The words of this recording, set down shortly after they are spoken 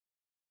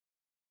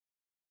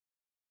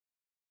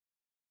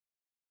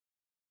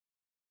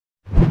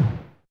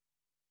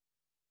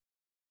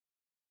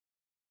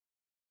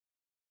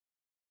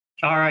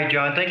All right,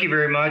 John, thank you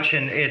very much.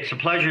 And it's a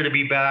pleasure to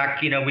be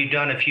back. We've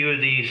done a few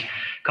of these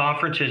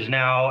conferences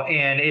now,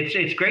 and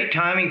it's great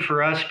timing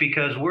for us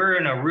because we're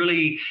in a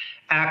really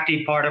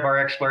active part of our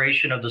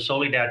exploration of the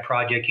Soledad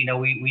project.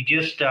 We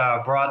just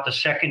brought the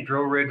second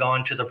drill rig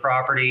onto the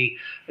property.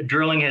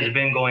 Drilling has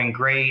been going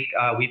great.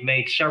 We've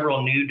made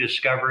several new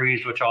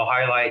discoveries, which I'll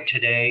highlight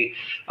today.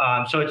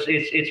 So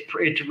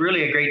it's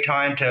really a great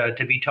time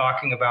to be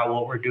talking about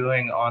what we're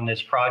doing on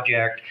this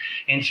project.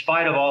 In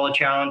spite of all the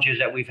challenges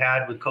that we've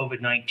had with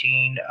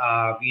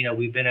COVID-19,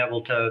 we've been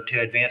able to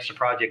advance the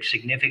project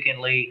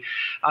significantly.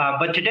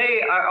 But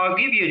today, I'll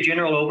give you a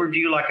general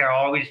overview, like I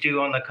always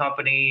do, on the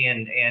company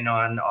and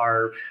on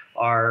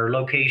our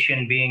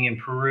location being in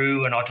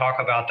Peru, and I'll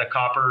talk about the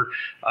copper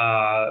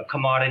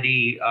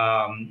commodity,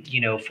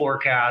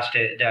 forecast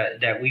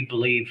that we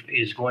believe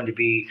is going to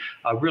be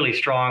really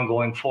strong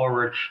going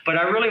forward. But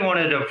I really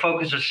wanted to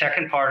focus the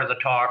second part of the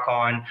talk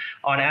on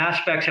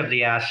aspects of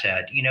the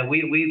asset.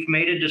 We've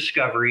made a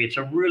discovery. It's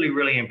a really,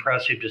 really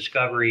impressive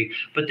discovery,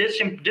 but this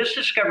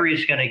discovery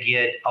is going to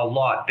get a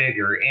lot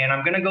bigger, and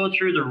I'm going to go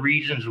through the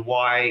reasons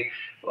why.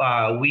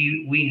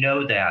 We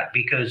know that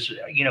because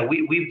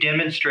we've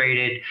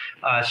demonstrated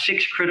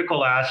 6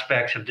 critical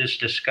aspects of this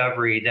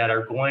discovery that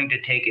are going to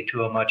take it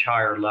to a much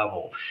higher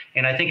level.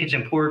 And I think it's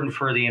important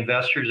for the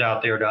investors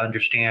out there to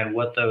understand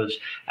what those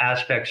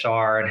aspects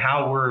are and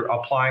how we're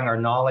applying our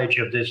knowledge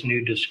of this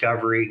new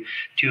discovery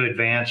to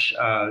advance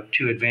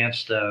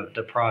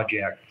the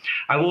project.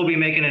 I will be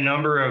making a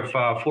number of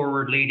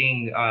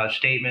forward-leading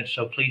statements,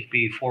 so please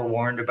be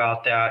forewarned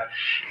about that.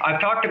 I've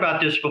talked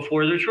about this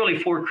before. There's really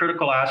 4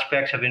 critical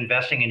aspects of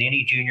investing in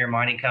any junior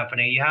mining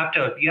company. You have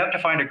to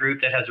find a group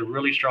that has a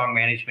really strong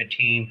management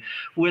team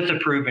with a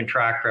proven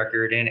track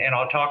record, and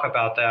I'll talk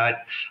about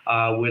that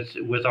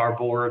with our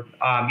board.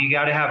 You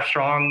got to have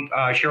strong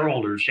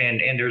shareholders, and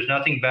there's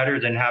nothing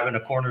better than having a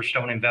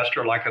cornerstone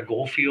investor like a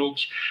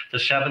Goldfields, the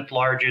 7th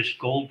largest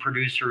gold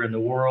producer in the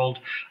world.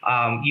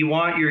 You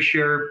want your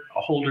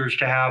shareholders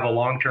to have a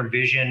long-term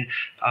vision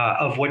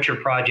of what your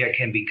project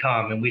can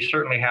become, and we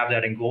certainly have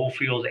that in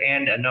Goldfields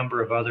and a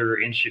number of other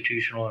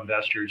institutional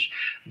investors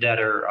that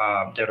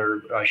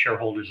are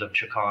shareholders of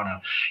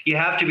Chakana. You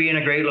have to be in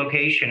a great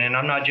location, and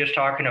I'm not just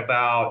talking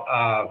about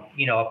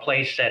a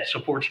place that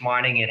supports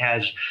mining and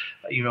has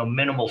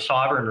minimal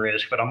sovereign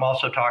risk, but I'm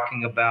also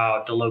talking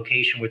about the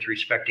location with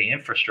respect to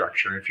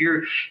infrastructure.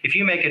 If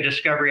you make a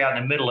discovery out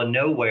in the middle of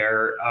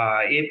nowhere,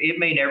 it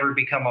may never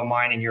become a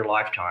mine in your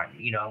lifetime.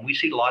 We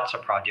see lots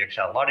of projects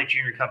out. A lot of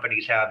junior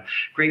companies have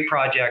great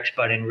projects,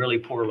 but in really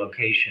poor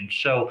locations.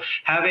 So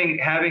having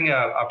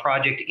a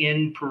project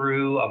in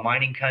Peru, a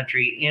mining country,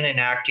 in an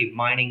active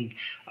mining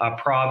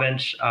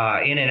province,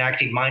 in an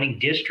active mining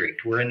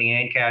district. We're in the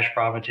Ancash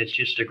province. It's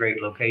just a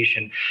great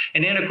location.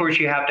 And then, of course,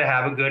 you have to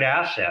have a good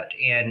asset.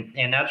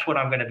 And that's what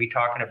I'm going to be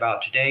talking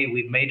about today.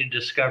 We've made a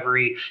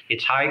discovery.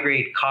 It's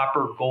high-grade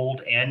copper,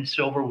 gold, and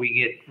silver. We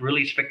get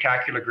really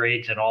spectacular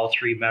grades in all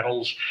 3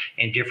 metals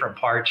in different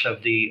parts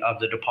of the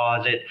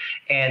deposit.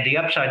 And the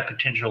upside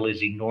potential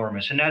is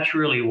enormous. And that's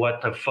really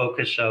what the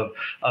focus of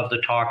the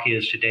talk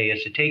is today,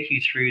 is to take you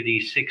through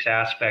these 6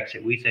 aspects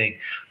that we think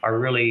are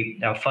really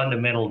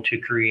fundamental to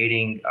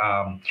creating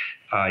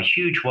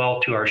huge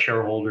wealth to our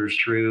shareholders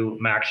through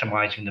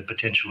maximizing the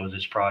potential of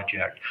this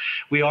project.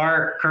 We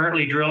are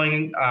currently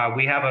drilling.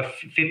 We have a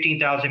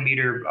 15,000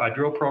 meter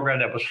drill program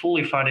that was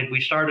fully funded. We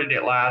started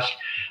it last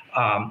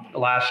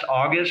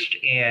August,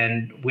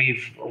 and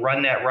we've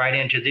run that right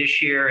into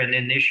this year. And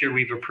then this year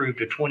we've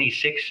approved a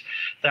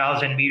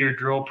 26,000 meter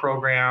drill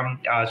program.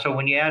 So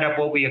when you add up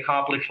what we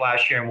accomplished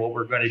last year and what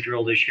we're going to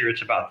drill this year,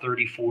 it's about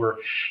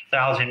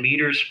 34,000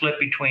 meters split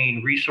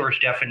between resource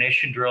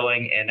definition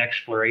drilling and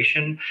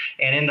exploration.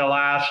 And in the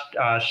last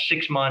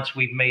 6 months,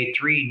 we've made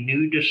 3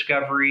 new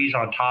discoveries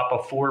on top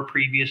of 4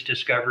 previous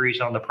discoveries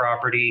on the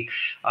property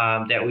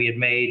that we had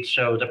made.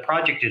 So the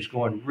project is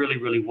going really,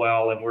 really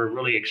well, and we're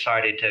really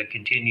excited to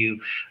continue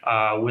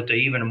with the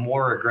even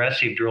more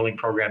aggressive drilling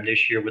program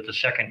this year with the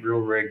second drill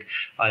rig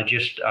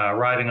just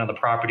arriving on the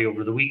property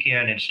over the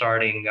weekend and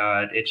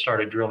it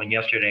started drilling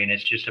yesterday, and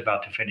it's just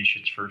about to finish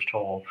its first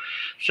hole.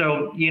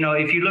 So,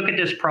 if you look at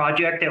this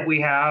project that we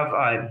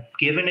have,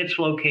 given its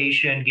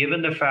location,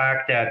 given the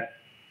fact that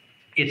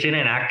it's in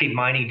an active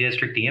mining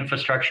district, the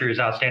infrastructure is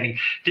outstanding.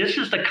 This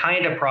is the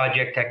kind of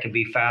project that can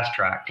be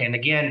fast-tracked. And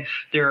again,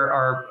 there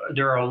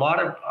are a lot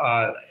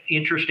of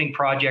interesting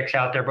projects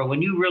out there, but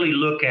when you really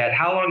look at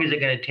how long is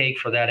it going to take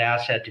for that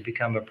asset to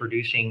become a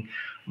producing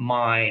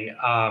mine,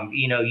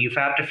 you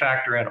have to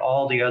factor in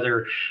all the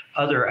other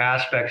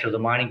aspects of the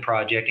mining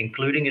project,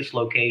 including its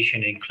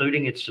location,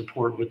 including its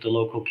support with the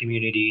local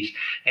communities,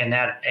 and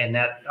that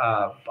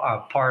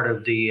part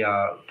of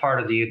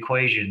the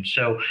equation.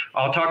 So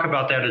I'll talk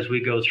about that as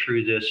we go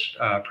through this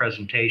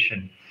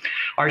presentation.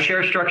 Our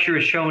share structure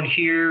is shown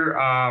here.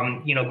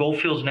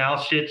 Goldfields now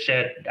sits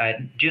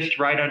at just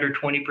right under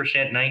 20%,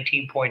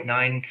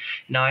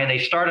 19.99. They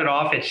started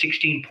off at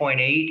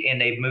 16.8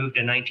 and they've moved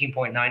to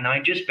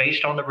 19.99 just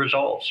based on the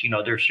results.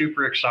 They're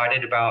super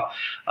excited about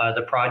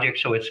the project,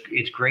 so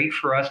it's great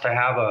for us to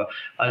have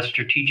a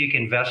strategic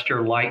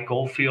investor like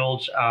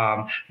Goldfields.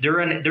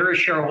 They're a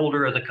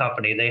shareholder of the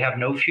company. They have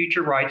no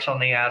future rights on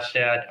the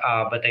asset,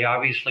 but they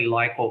obviously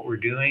like what we're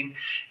doing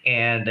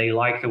and they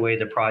like the way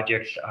the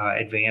project's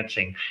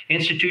advancing.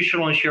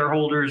 Institutional and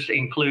shareholders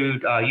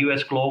include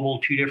U.S. Global,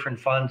 two different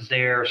funds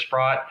there,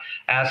 Sprott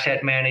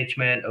Asset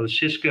Management,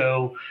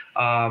 Osisco,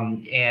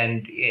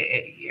 and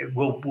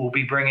we'll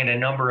be bringing a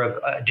number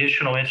of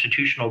additional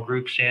institutional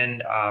groups in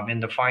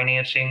the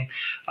financing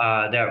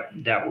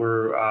that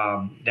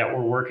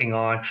we're working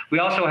on. We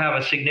also have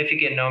a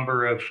significant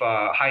number of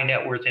high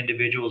net worth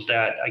individuals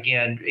that,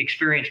 again,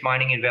 experienced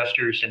mining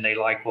investors, and they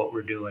like what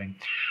we're doing.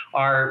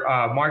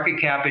 Our market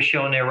cap is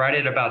shown there right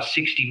at about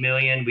 60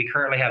 million. We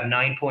currently have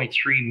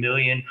 9.3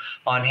 million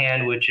on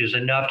hand, which is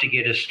enough to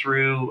get us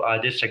through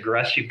this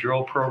aggressive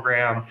drill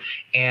program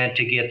and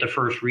to get the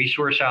first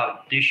resource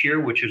out this year,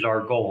 which is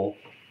our goal.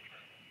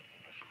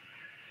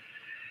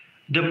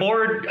 The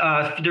board,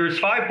 there's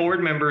 5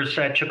 board members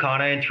at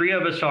Chakana, and 3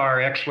 of us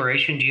are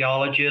exploration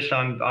geologists.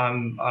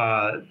 I'm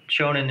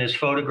shown in this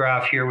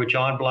photograph here with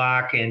John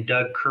Black and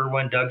Doug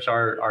Kerwin. Doug's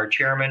our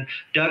chairman.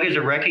 Doug is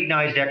a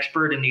recognized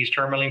expert in these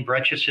tourmaline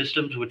breccia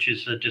systems, which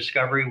is the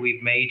discovery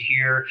we've made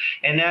here.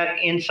 And that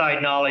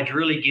inside knowledge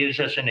really gives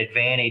us an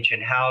advantage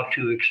in how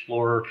to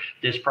explore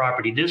this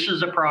property. This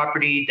is a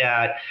property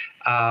that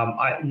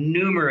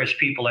numerous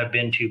people have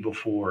been to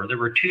before. There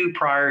were 2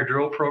 prior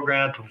drill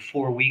programs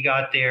before we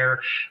got there,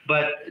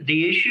 but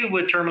the issue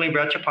with tourmaline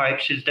breccia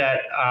pipes is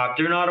that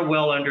they're not a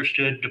well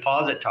understood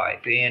deposit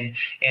type, and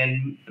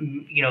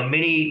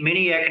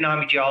many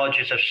economic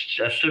geologists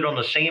have stood on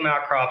the same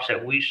outcrops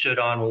that we stood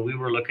on when we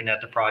were looking at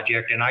the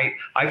project. And I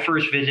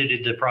first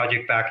visited the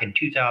project back in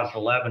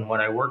 2011 when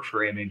I worked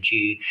for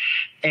MMG,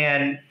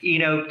 and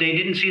they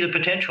didn't see the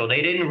potential.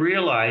 They didn't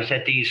realize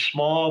that these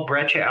small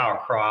breccia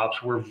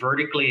outcrops were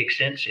vertically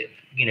extensive.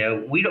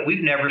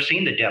 We've never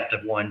seen the depth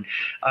of one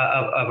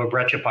of a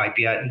breccia pipe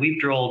yet, and we've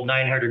drilled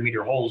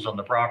 900-meter holes on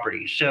the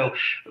property. So,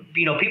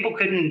 people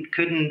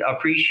couldn't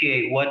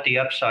appreciate what the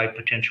upside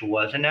potential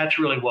was, and that's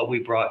really what we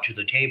brought to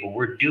the table.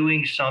 We're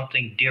doing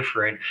something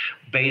different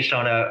based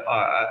on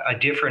a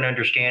different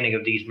understanding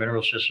of these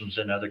mineral systems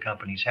than other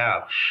companies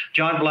have.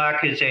 John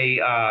Black is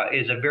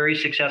a very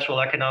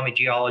successful economic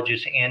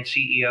geologist and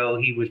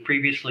CEO. He was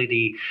previously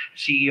the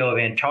CEO of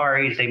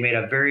Antares. They made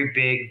a very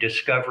big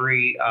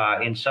discovery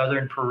in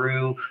southern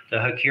Peru, the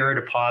Huancarama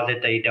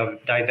deposit. They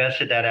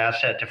divested that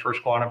asset to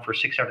First Quantum for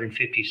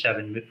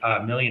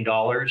 $657 million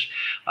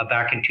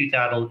back in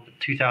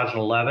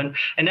 2011.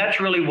 And that's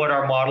really what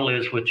our model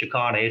is with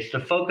Chakana. It's to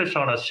focus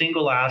on a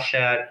single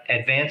asset,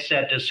 advance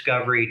that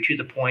discovery to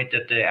the point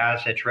that the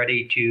asset's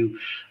ready to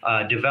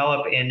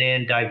develop, and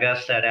then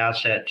divest that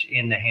asset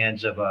in the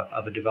hands of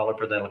a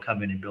developer that'll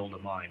come in and build a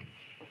mine.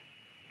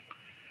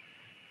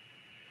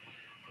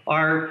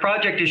 Our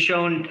project is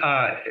shown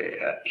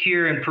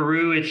here in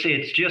Peru.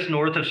 It's just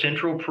north of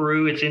central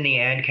Peru. It's in the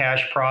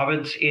Ancash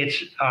province.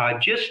 It's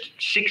just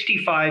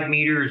 65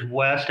 meters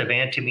west of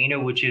Antamina,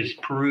 which is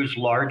Peru's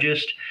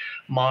largest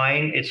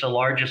mine. It's the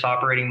largest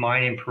operating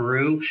mine in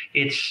Peru.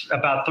 It's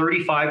about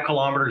 35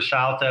 kilometers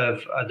south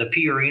of the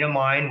Piarina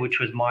mine, which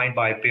was mined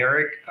by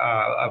Barrick,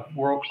 a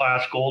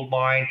world-class gold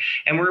mine.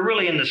 And we're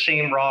really in the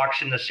same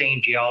rocks and the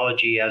same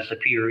geology as the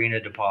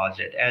Piarina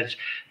deposit. As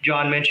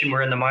John mentioned,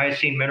 we're in the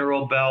Miocene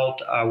mineral belt.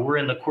 We're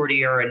in the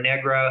Cordillera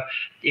Negra.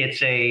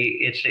 It's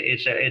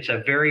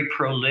a very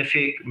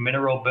prolific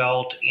mineral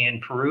belt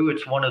in Peru.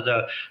 It's one of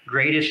the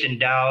greatest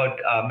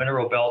endowed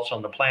mineral belts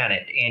on the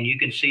planet. And you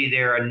can see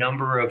there a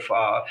number of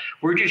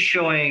we're just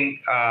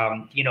showing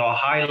a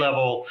high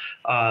level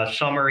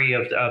summary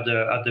of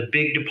the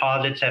big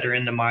deposits that are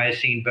in the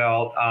Miocene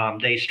belt.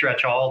 They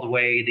stretch all the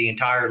way the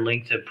entire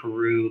length of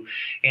Peru.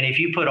 And if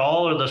you put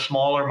all of the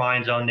smaller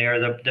mines on there,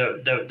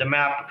 the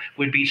map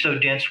would be so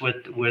dense with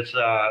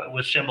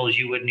symbols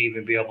you wouldn't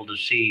even be able to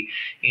see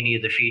any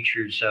of the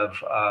features of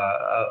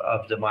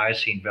the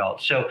Miocene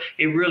belt. So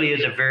it really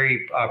is a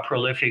very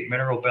prolific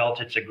mineral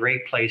belt. It's a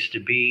great place to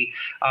be.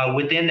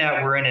 Within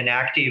that, we're in an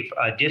active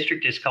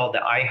district. It's called the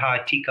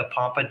Iha Tika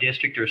Pampa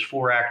district. There's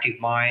 4 active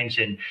mines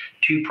and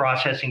 2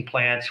 processing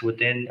plants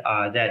within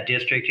that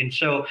district. And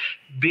so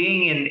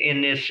being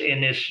in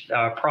this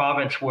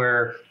province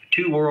where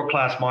 2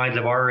 world-class mines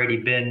have already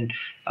been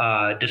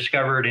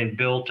discovered and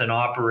built and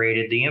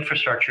operated, the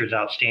infrastructure is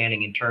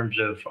outstanding in terms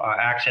of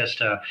access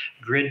to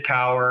grid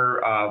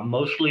power,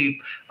 mostly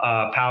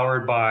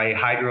powered by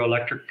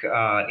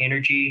hydroelectric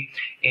energy,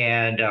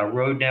 and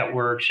road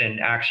networks, and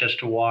access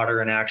to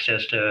water, and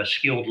access to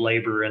skilled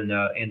labor in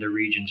the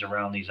regions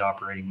around these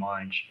operating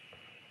mines.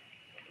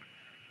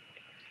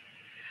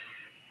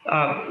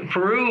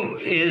 Peru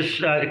is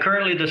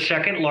currently the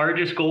second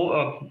largest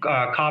global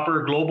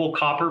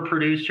copper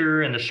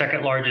producer and the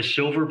second largest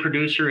silver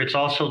producer. It's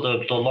also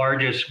the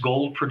largest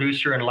gold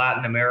producer in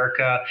Latin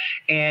America,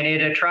 and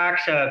it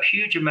attracts a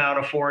huge amount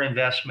of foreign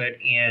investment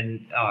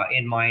in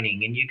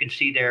mining. And you can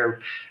see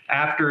there,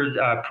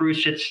 after Peru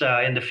sits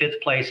in the fifth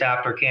place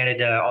after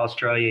Canada,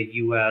 Australia,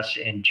 U.S.,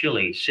 and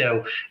Chile.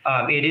 So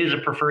it is a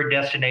preferred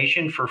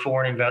destination for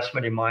foreign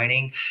investment in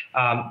mining.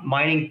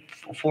 Mining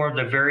forms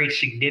a very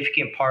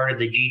significant part of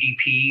the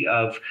GDP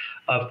of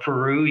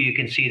Peru. You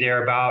can see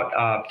there about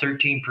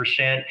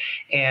 13%,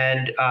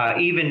 and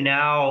even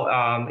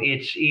now,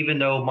 even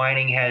though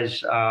mining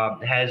has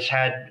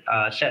had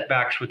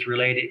setbacks in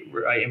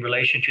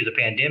relation to the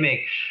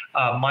pandemic,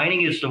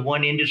 mining is the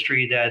one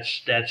industry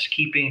that's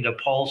keeping the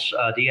pulse,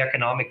 the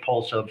economic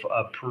pulse of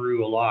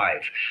Peru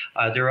alive.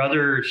 There are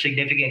other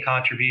significant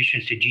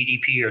contributions to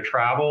GDP or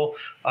travel,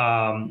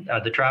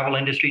 the travel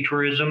industry,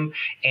 tourism,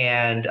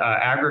 and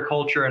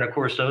agriculture, and of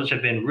course those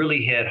have been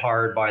really hit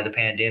hard by the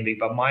pandemic.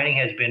 But mining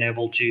has been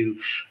able to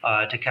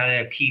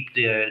kind of keep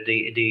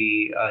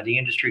the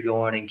industry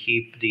going and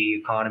keep the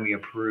economy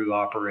of Peru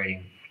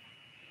operating.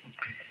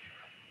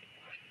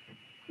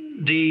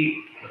 The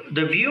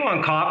view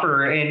on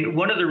copper, and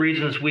one of the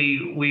reasons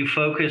we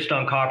focused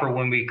on copper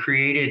when we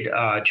created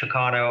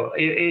Chakana,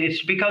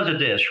 it's because of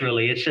this.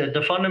 Really, it's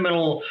the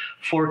fundamental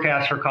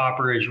forecast for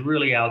copper is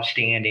really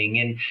outstanding,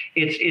 and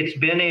it's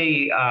been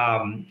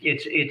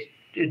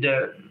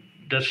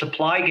the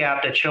supply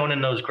gap that's shown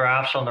in those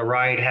graphs on the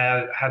right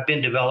have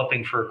been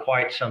developing for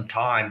quite some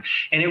time,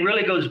 and it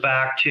really goes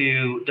back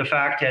to the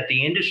fact that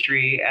the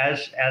industry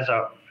as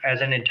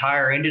an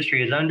entire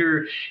industry is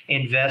under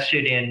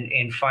invested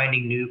in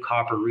finding new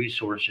copper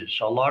resources.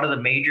 So a lot of the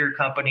major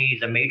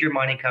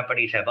mining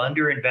companies have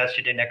under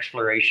invested in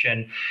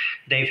exploration.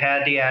 They've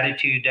had the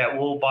attitude that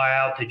we'll buy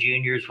out the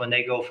juniors when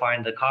they go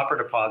find the copper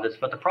deposits.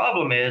 But the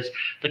problem is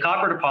the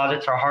copper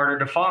deposits are harder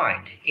to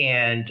find.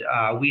 And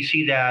we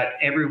see that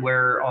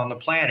everywhere on the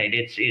planet.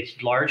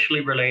 It's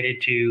largely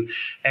related to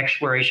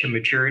exploration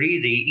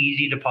maturity. The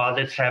easy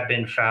deposits have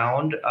been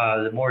found.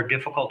 The more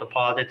difficult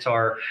deposits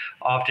are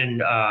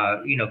often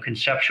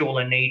conceptual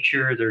in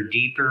nature. They're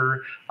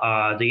deeper.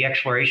 The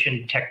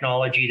exploration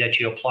technology that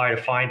you apply to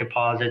find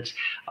deposits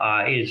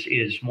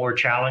is more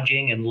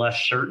challenging and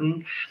less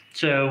certain.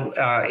 So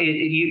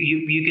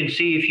you can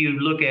see, if you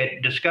look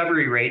at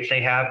discovery rates,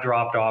 they have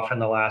dropped off in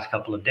the last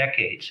couple of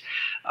decades.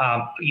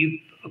 You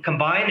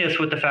combine this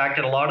with the fact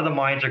that a lot of the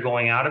mines are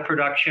going out of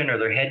production, or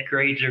their head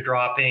grades are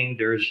dropping.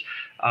 There's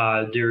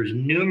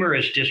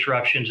numerous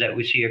disruptions that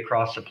we see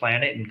across the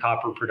planet in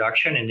copper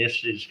production, and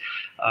this is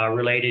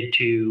related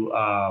to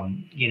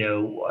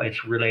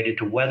it's related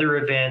to weather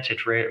events.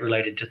 It's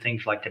related to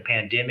things like the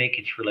pandemic.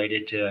 It's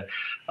related to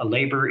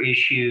labor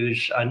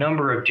issues, a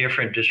number of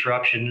different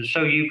disruptions.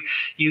 So you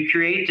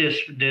create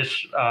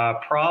this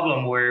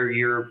problem where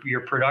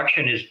your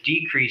production is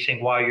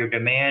decreasing while your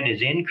demand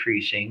is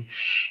increasing,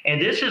 and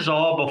this is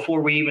all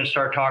before we even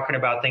start talking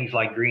about things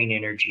like green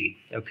energy,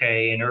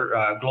 okay, and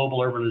global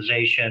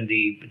urbanization.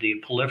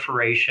 The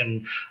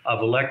proliferation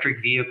of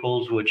electric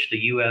vehicles, which the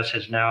U.S.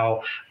 has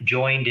now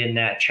joined in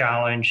that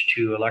challenge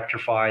to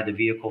electrify the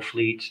vehicle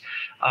fleets.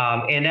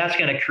 And that's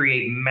going to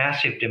create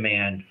massive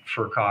demand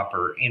for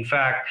copper. In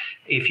fact,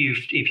 if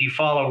you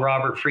follow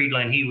Robert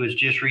Friedland, he was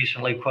just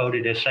recently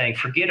quoted as saying,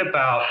 forget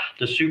about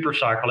the super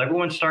cycle.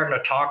 Everyone's starting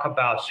to talk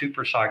about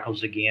super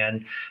cycles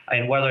again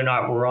and whether or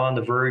not we're on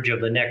the verge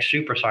of the next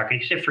super cycle.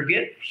 He said,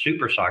 forget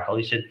super cycle.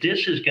 He said,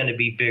 this is going to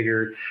be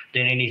bigger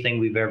than anything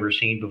we've ever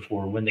seen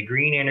before. When the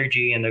green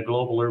energy and the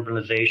global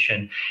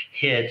urbanization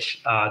hits,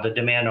 the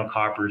demand on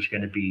copper is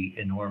going to be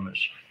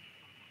enormous.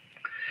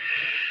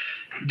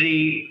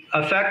 The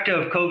effect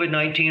of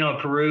COVID-19 on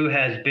Peru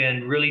has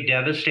been really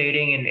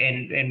devastating,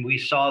 and we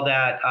saw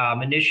that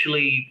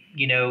initially,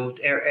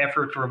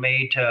 efforts were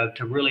made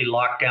to really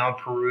lock down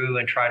Peru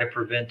and try to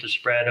prevent the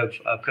spread of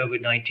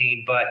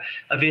COVID-19. But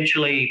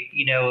eventually,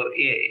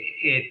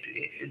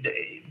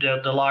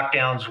 the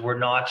lockdowns were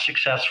not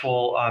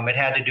successful. It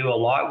had to do a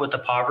lot with the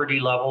poverty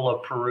level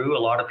of Peru. A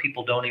lot of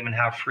people don't even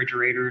have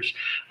refrigerators,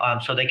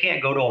 so they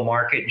can't go to a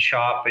market and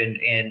shop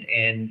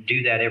and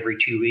do that every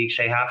 2 weeks.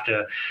 They have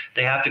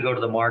to go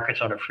to the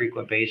markets on a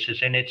frequent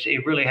basis, and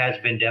it really has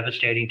been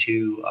devastating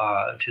to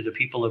the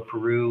people of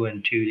Peru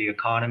and to the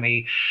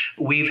economy.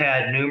 We've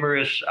had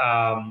numerous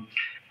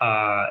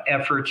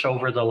efforts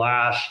over the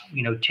last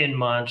 10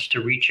 months to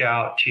reach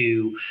out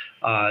to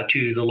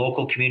the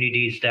local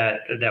communities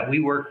that we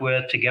work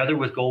with. Together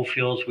with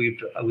Goldfields,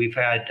 we've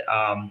had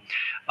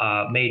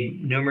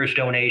made numerous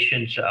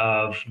donations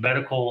of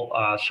medical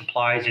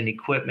supplies and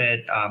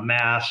equipment,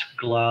 masks,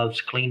 gloves,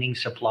 cleaning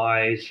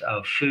supplies,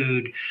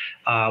 food.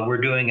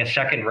 We're doing a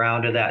second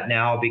round of that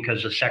now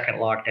because the second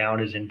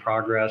lockdown is in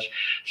progress.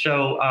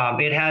 So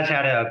it has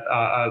had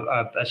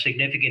a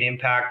significant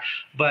impact.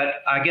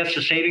 But I guess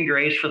the saving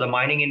grace for the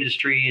mining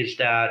industry is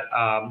that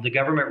the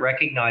government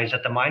recognized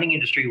that the mining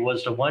industry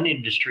was the one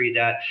industry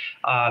that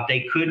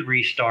they could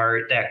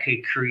restart, that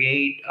could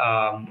create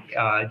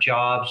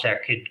jobs,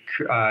 that could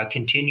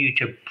continue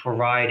to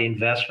provide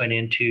investment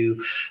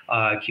into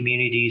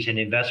communities and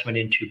investment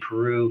into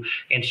Peru.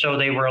 And so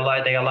they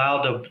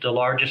allowed the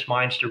largest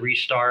mines to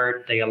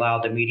restart. They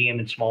allowed the medium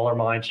and smaller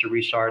mines to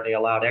restart. They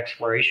allowed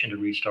exploration to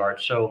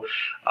restart. So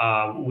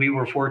we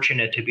were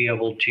fortunate to be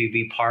able to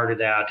be part of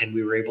that, and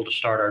we were able to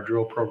start our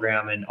drill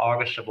program in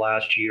August of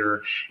last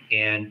year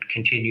and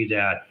continue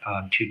that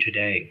to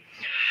today.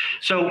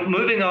 So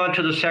moving on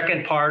to the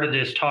second part of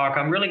this talk,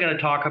 I'm really going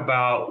to talk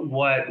about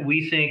what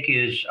we think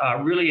is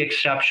really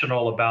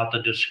exceptional about the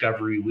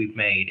discovery we've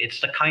made. It's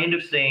the kind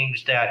of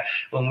things that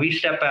when we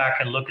step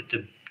back and look at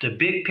the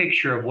big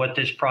picture of what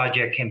this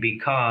project can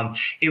become,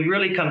 it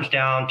really comes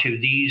down to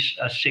these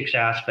 6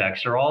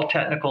 aspects. They're all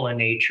technical in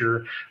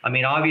nature. I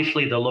mean,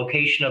 obviously, the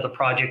location of the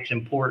project is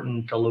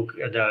important.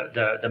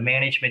 The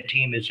management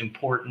team is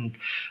important.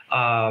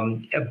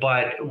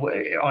 But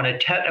on a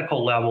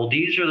technical level,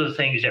 these are the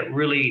things that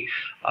really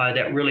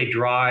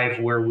drive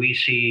where we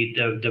see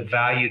the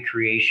value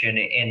creation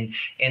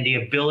and the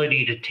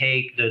ability to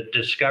take the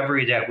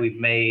discovery that we've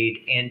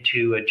made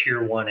into a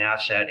tier 1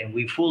 asset. And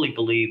we fully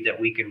believe that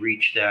we can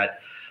reach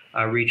that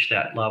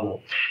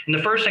level. And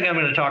the first thing I'm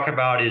going to talk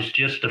about is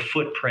just the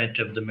footprint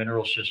of the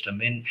mineral system.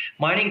 And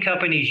mining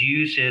companies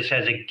use this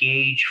as a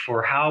gauge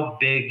for how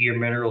big your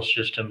mineral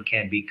system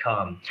can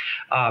become.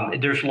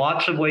 There's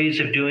lots of ways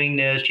of doing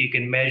this. You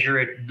can measure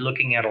it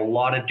looking at a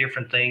lot of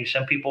different things.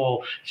 Some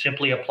people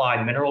simply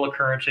apply mineral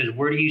occurrences.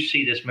 Where do you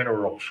see this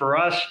mineral? For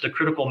us, the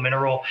critical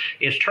mineral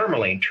is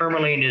tourmaline.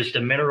 Tourmaline is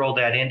the mineral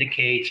that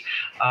indicates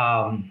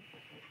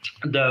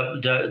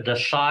the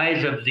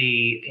size of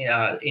the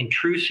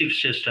intrusive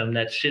system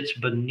that sits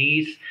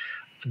beneath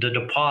the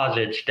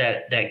deposits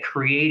that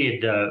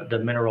created the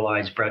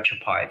mineralized breccia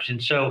pipes.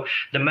 And so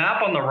the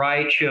map on the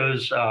right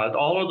shows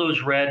all of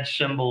those red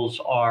symbols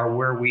are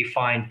where we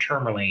find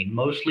tourmaline,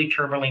 mostly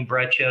tourmaline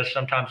breccia.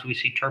 Sometimes we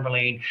see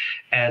tourmaline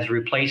as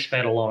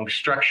replacement along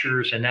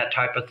structures and that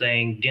type of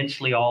thing,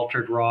 densely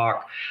altered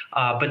rock.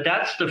 But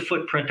that's the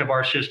footprint of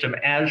our system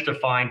as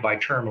defined by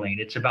tourmaline.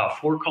 It's about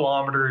 4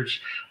 kilometers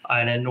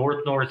and a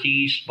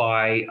north-northeast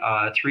by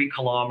 3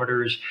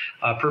 kilometers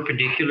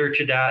perpendicular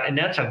to that. And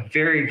that's a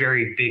very,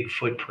 very big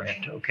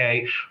footprint,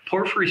 okay?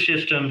 Porphyry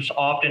systems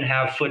often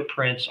have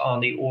footprints on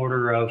the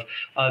order of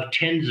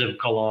tens of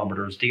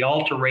kilometers. The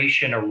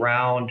alteration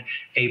around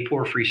a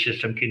porphyry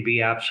system can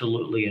be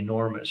absolutely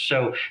enormous.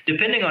 So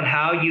depending on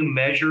how you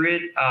measure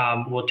it,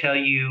 will tell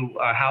you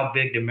how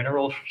big the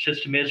mineral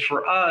system is.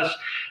 For us,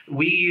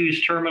 we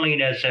use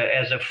tourmaline as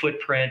a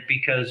footprint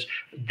because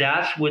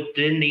that's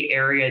within the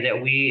area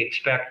that we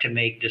expect to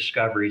make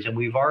discoveries. And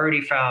we've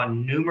already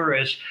found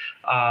numerous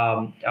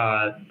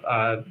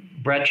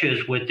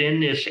breccias within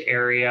this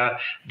area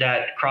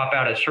that crop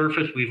out at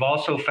surface. We've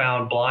also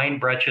found blind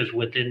breccias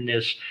within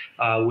this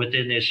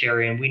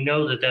area, and we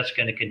know that that's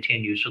going to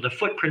continue. So the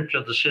footprint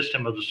of the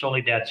system, of the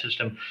Soledad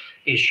system,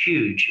 is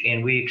huge,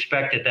 and we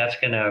expect that that's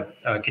going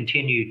to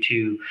continue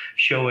to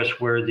show us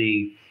where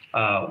the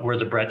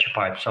breccia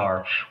pipes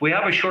are. We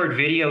have a short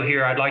video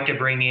here I'd like to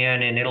bring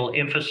in, and it'll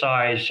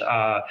emphasize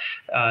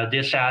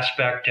this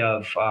aspect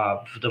of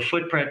the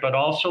footprint, but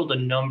also the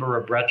number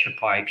of breccia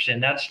pipes.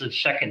 And that's the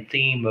second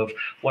theme of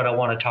what I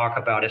want to talk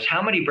about, is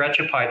how many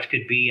breccia pipes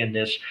could be in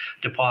this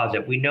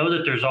deposit. We know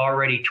that there's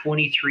already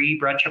 23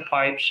 breccia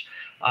pipes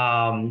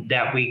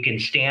that we can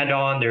stand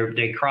on.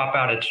 They crop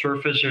out at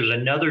surface. There's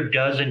another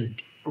dozen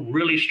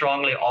really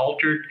strongly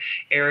altered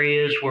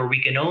areas where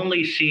we can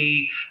only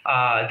see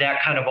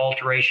that kind of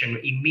alteration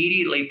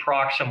immediately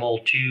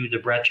proximal to the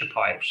breccia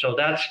pipe. So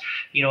that's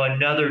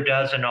another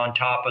dozen on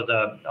top of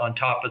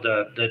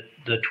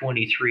the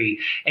 23.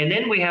 And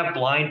then we have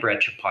blind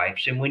breccia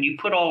pipes. And when you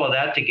put all of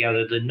that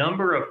together, the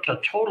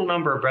total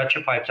number of breccia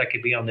pipes that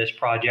could be on this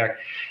project,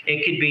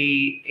 it could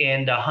be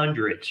in the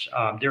hundreds.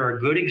 There are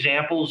good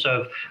examples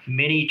of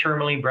many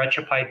tourmaline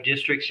breccia pipe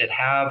districts that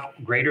have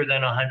greater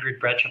than 100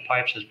 breccia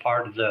pipes as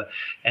part of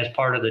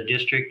the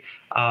district.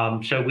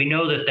 So we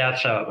know that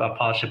that's a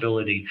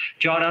possibility.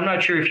 John, I'm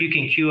not sure if you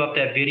can queue up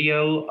that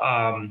video.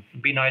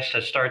 It'd be nice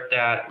to start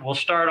that. We'll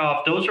start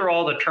off. Those are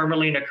all the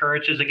tourmaline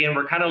occurrences. Again,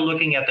 we're kind of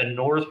looking at the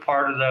north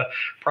part of the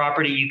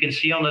property. You can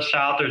see on the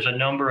south there's a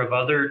number of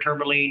other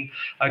tourmaline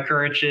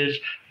occurrences.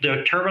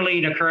 The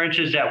tourmaline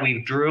occurrences that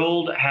we've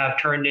drilled have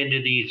turned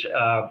into these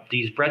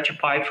breccia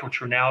pipes,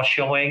 which we're now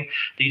showing.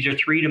 These are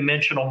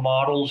 3-dimensional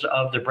models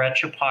of the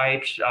breccia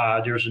pipes.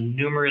 There's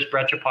numerous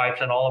breccia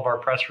pipes, and all of our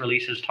press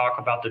releases talk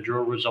about the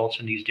drill results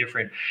in these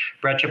different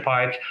breccia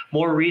pipes.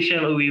 More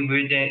recently,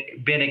 we've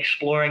been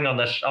exploring on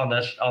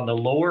the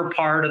lower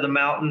part of the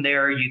mountain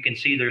there. You can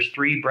see there's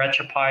 3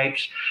 breccia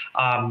pipes.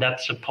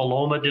 That's the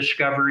Paloma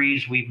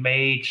discoveries we've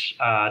made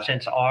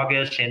since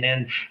August. And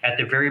then at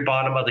the very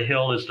bottom of the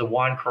hill is the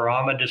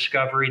Huancarama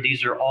discovery.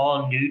 These are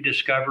all new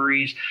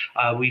discoveries.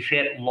 We've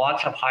hit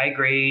lots of high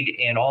grade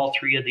in all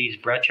 3 of these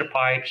breccia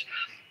pipes.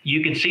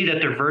 You can see that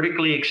they're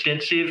vertically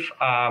extensive.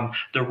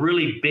 The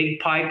really big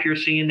pipe you're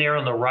seeing there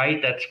on the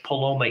right, that's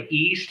Paloma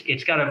East.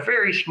 It's got a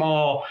very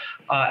small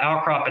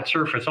outcrop at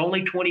surface,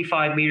 only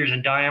 25 meters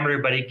in diameter,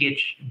 but it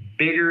gets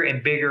bigger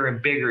and bigger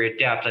and bigger at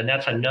depth. And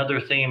that's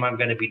another theme I'm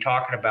going to be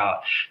talking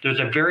about. There's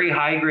a very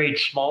high grade,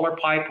 smaller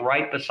pipe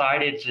right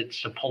beside it.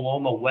 It's the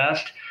Paloma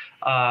West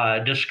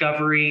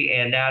discovery,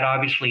 and that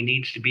obviously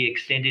needs to be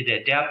extended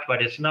at depth,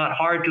 but it's not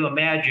hard to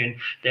imagine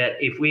that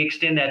if we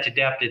extend that to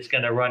depth, it's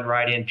going to run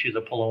right into the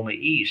Paloma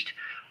East.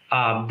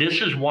 This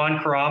is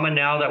Huancarama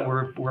now that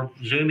we're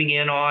zooming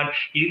in on.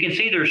 You can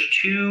see there's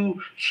two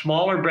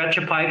smaller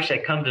breccia pipes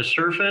that come to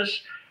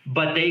surface,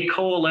 but they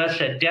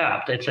coalesce at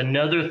depth. It's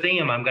another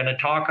theme I'm going to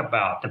talk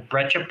about, the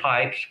breccia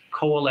pipes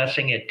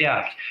coalescing at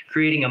depth,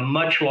 creating a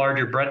much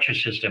larger breccia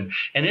system.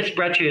 And this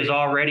breccia is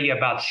already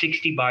about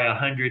 60 by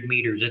 100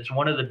 meters. It's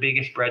one of the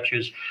biggest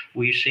breccias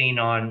we've seen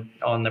on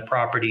the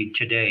property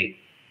to date.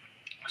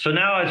 So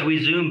now as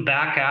we zoom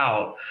back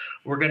out,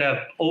 we're going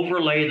to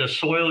overlay the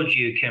soil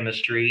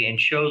geochemistry and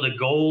show the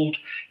gold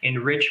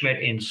enrichment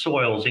in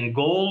soils. And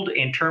gold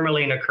in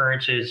tourmaline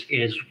occurrences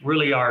is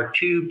really our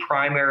two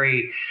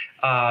primary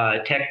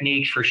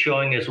techniques for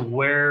showing us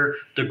where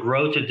the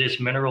growth of this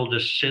mineral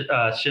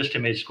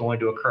system is going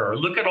to occur.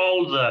 Look at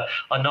all the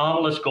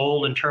anomalous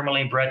gold and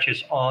tourmaline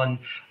breccias on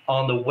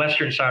the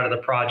western side of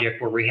the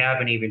project where we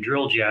haven't even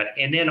drilled yet,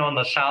 and then on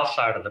the south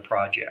side of the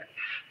project.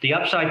 The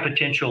upside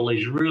potential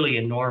is really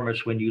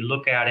enormous when you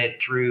look at it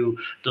through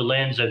the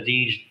lens of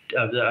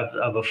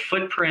of a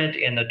footprint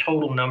and the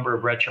total number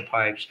of breccia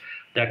pipes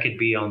that could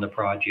be on the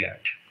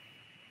project.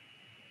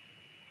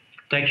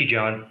 Thank you,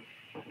 John.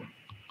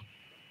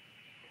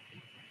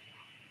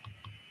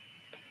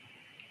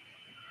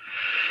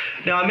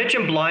 Now, I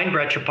mentioned blind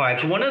breccia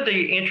pipes. One of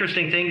the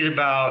interesting things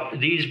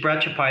about these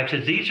breccia pipes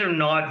is these are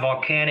not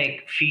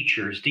volcanic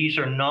features. These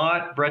are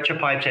not breccia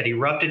pipes that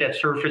erupted at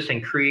surface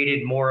and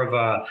created more of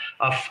a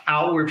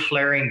outward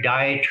flaring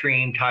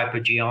diatreme type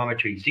of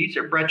geometries. These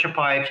are breccia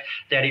pipes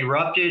that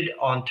erupted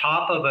on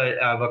top of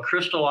a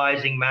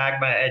crystallizing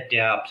magma at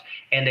depth,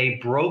 and they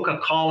broke a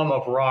column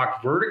of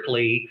rock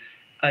vertically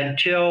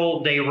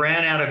until they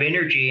ran out of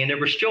energy, and there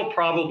was still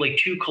probably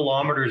 2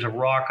 kilometers of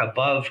rock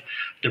above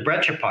the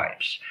breccia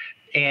pipes.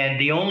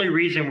 And the only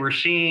reason we're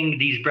seeing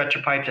these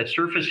breccia pipes at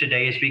surface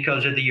today is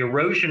because of the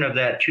erosion of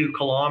that 2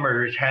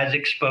 kilometers has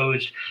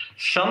exposed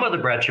some of the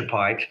breccia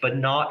pipes, but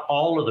not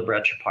all of the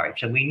breccia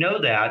pipes. And we know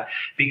that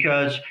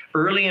because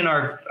early in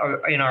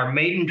our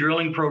maiden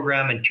drilling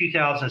program in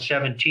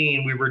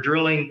 2017, we were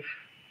drilling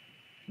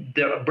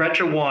the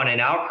breccia 1, an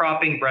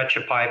outcropping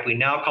breccia pipe. We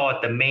now call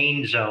it the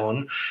main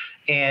zone.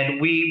 And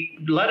we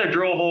let a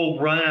drill hole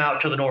run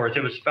out to the north.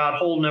 It was about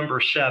hole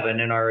number 7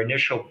 in our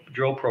initial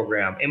drill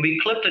program. And we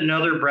clipped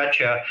another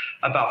breccia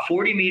about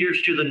 40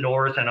 meters to the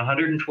north and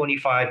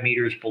 125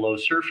 meters below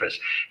surface.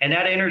 And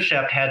that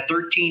intercept had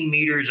 13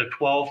 meters of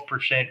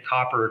 12%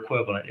 copper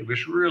equivalent. It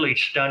was really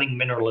stunning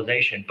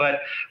mineralization. But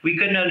we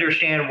couldn't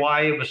understand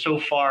why it was so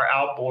far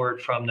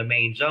outboard from the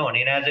main zone.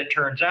 And as it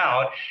turns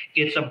out,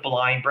 it's a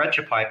blind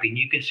breccia piping.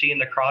 You can see in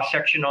the cross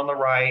section on the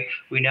right,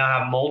 we now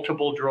have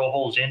multiple drill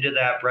holes into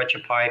that breccia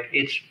pipe.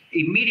 It's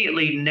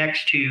immediately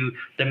next to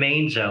the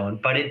main zone,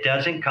 but it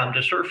doesn't come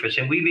to surface.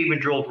 And we've even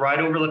drilled right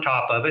over the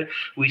top of it.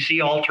 We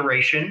see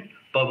alteration,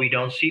 but we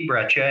don't see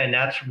breccia, and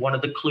that's one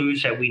of the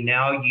clues that we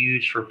now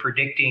use for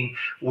predicting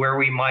where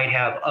we might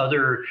have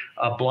other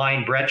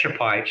blind breccia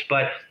pipes.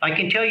 But I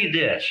can tell you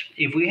this,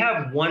 if we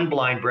have one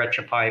blind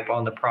breccia pipe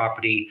on the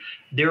property,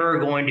 there are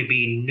going to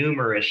be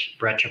numerous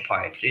breccia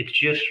pipes. It's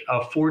just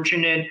a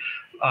fortunate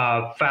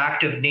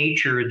fact of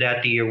nature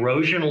that the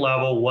erosion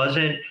level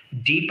wasn't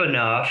deep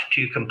enough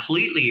to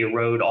completely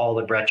erode all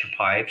the breccia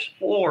pipes,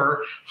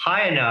 or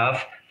high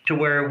enough to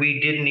where we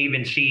didn't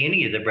even see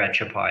any of the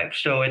breccia pipes.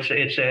 So it's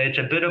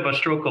a bit of a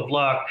stroke of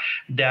luck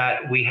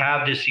that we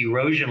have this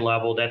erosion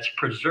level that's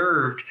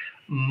preserved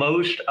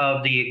most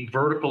of the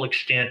vertical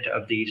extent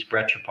of these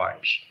breccia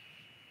pipes.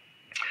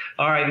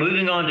 All right,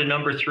 moving on to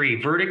number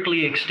 3,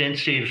 vertically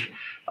extensive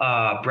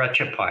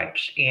breccia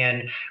pipes.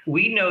 And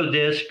we know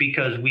this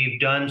because we've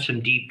done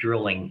some deep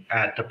drilling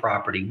at the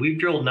property. We've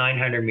drilled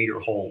 900-meter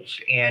holes.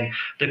 And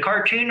the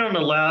cartoon on the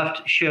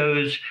left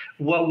shows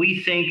what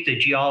we think the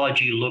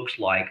geology looks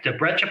like. The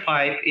breccia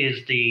pipe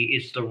is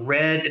the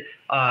red,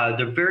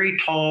 the very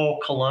tall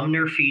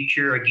columnar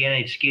feature. Again,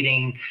 it's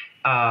getting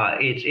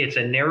it's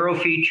a narrow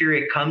feature.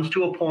 It comes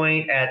to a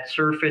point at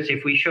surface.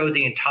 If we showed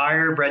the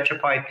entire breccia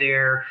pipe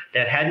there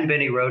that hadn't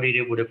been eroded,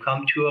 it would have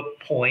come to a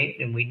point,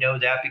 and we know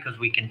that because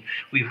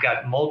we've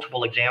got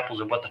multiple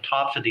examples of what the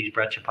tops of these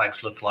breccia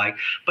pipes look like.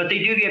 But they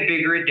do get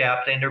bigger at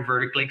depth, and they're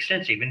vertically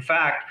extensive. In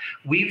fact,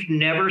 we've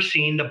never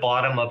seen the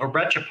bottom of a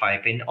breccia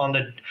pipe. And on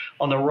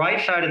the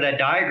right side of that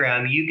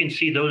diagram, you can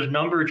see those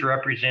numbers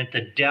represent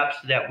the depth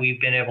that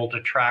we've been able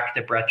to track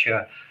the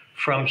breccia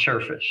from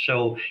surface.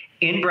 So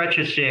in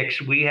Breccia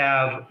 6, we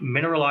have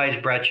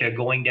mineralized breccia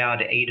going down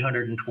to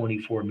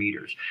 824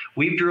 meters.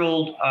 We've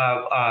drilled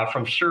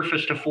from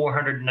surface to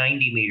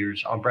 490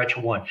 meters on Breccia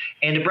 1,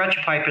 and the breccia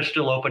pipe is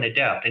still open at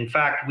depth. In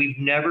fact, we've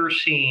never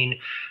seen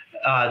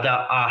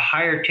the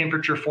higher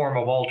temperature form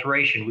of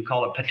alteration. We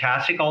call it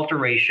potassic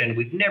alteration.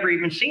 We've never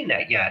even seen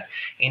that yet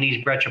in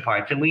these breccia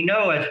pipes. And we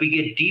know as we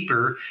get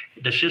deeper,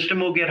 the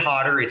system will get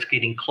hotter. It's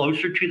getting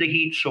closer to the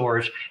heat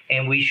source,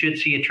 and we should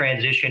see a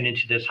transition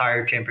into this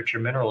higher temperature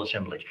mineral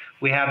assemblage.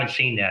 We haven't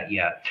seen that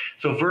yet.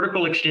 So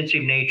vertical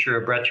extensive nature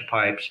of breccia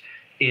pipes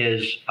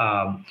is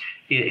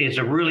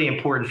a really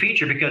important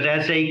feature, because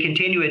as they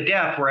continue at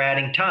depth, we're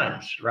adding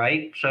tons,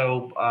 right?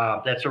 So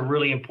that's a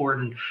really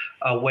important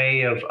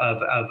way of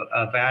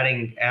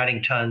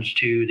adding tons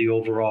to the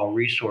overall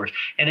resource.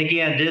 And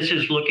again, this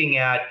is looking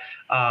at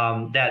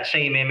that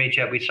same image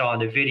that we saw in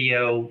the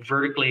video,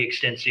 vertically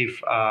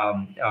extensive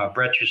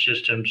breccia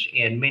systems,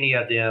 and many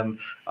of them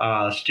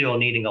still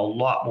needing a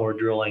lot more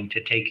drilling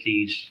to take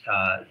these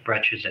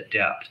breccias at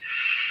depth.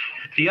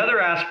 The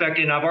other aspect,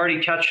 and I've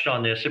already touched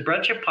on this, the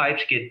breccia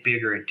pipes get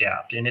bigger at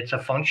depth, and it's a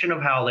function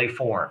of how they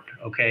formed,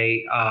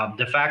 okay?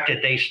 The fact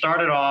that they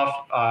started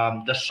off,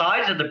 the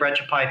size of the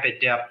breccia pipe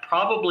at depth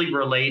probably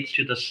relates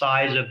to the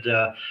size of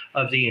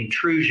the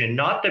intrusion,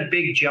 not the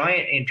big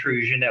giant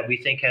intrusion that we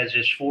think has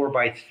this 4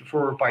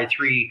 by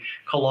 3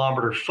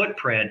 kilometer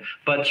footprint,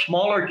 but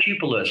smaller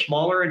cupolas,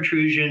 smaller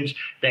intrusions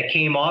that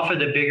came off of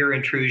the bigger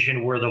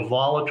intrusion where the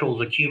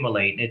volatiles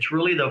accumulate. And it's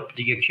really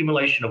the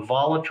accumulation of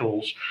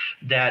volatiles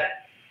that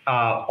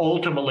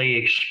ultimately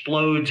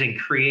explodes and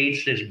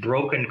creates this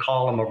broken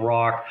column of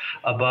rock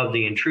above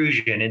the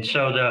intrusion. And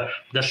so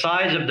the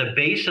size of the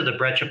base of the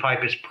breccia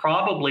pipe is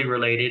probably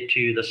related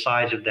to the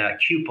size of that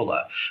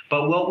cupola.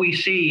 But what we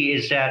see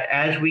is that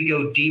as we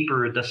go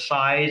deeper, the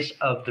size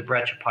of the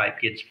breccia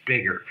pipe gets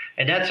bigger.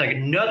 And that's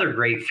another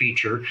great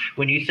feature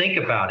when you think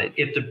about it.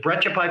 If the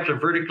breccia pipes are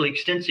vertically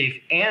extensive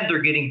and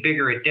they're getting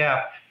bigger at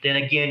depth, then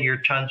again, your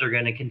tons are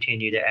going to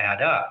continue to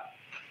add up.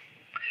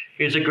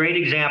 Here's a great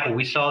example.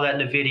 We saw that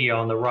in the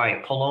video on the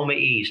right. Paloma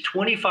East,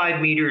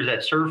 25 meters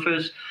at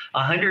surface,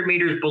 100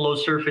 meters below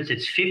surface,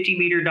 it's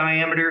 50-meter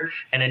diameter,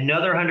 and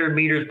another 100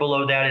 meters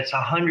below that, it's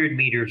 100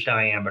 meters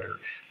diameter.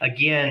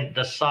 Again,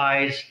 the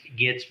size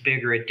gets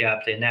bigger at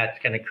depth, and that's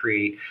going to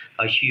create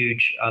a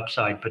huge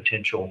upside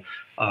potential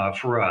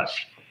for us.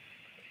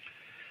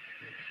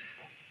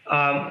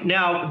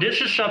 Now,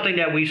 this is something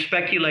that we've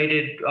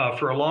speculated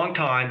for a long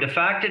time. The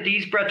fact that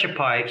these breccia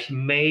pipes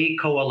may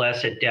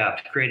coalesce at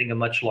depth, creating a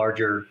much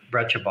larger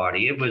breccia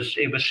body. It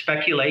was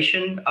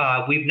speculation.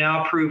 We've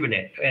now proven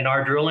it. In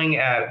our drilling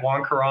at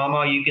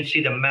Huancarama, you can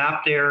see the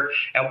map there.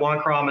 At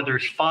Huancarama,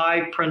 there's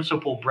 5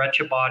 principal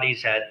breccia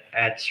bodies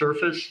at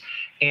surface.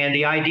 And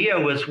the idea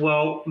was,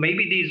 well,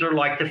 maybe these are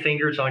like the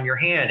fingers on your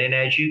hand. And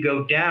as you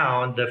go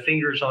down, the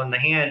fingers on the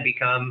hand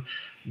become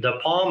the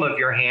palm of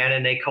your hand,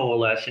 and they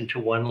coalesce into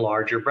one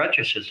larger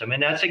breccia system.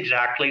 And that's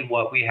exactly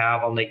what we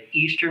have on the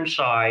eastern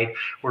side,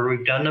 where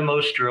we've done the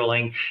most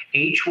drilling.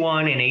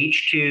 H1 and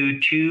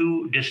H2,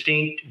 2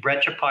 distinct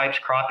breccia pipes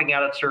cropping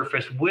out at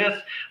surface with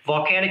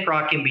volcanic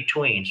rock in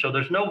between. So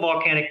there's no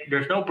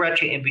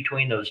breccia in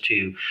between those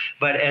two.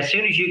 But as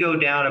soon as you go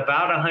down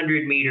about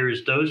 100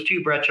 meters, those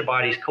 2 breccia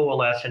bodies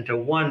coalesce into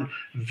one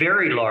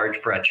very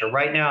large breccia.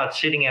 Right now, it's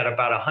sitting at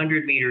about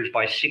 100 meters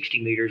by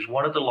 60 meters,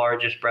 one of the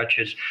largest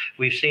breccias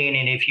we've seen.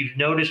 And if you've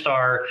noticed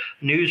our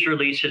news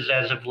releases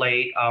as of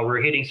late,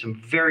 we're hitting some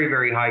very,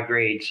 very high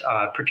grades,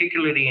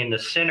 particularly in the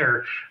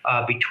center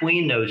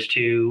between those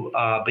two,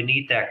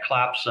 beneath that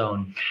collapse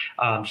zone.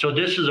 So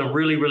this is a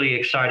really, really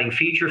exciting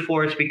feature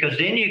for us, because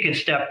then you can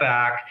step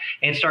back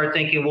and start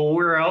thinking, well,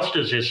 where else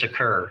does this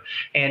occur?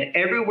 And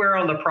everywhere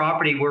on the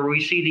property where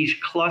we see these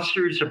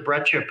clusters of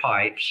breccia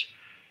pipes,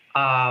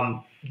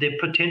 the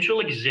potential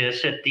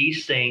exists that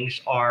these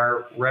things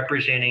are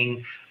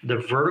representing the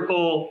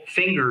vertical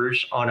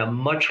fingers on a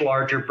much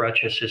larger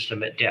breccia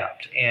system at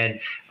depth. And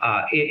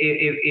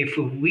if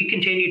we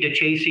continue to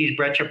chase these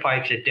breccia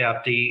pipes at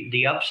depth,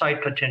 the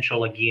upside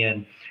potential,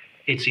 again,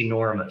 it's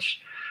enormous.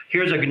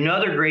 Here's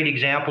another great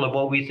example of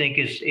what we think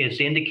is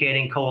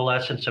indicating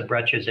coalescence of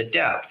breccias at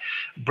depth.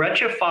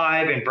 Breccia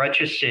 5 and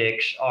Breccia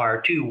 6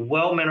 are 2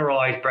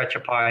 well-mineralized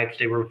breccia pipes.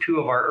 They were 2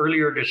 of our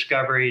earlier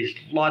discoveries,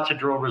 lots of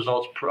drill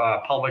results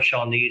published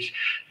on these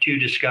 2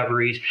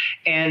 discoveries.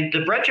 And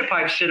the breccia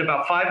pipes sit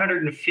about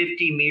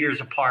 550 meters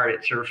apart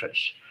at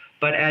surface.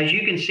 But as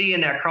you can see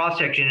in that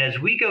cross-section, as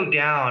we go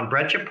down,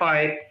 breccia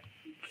pipe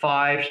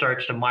 5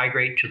 starts to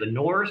migrate to the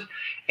north,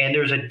 and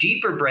there's a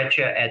deeper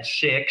breccia at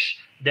 6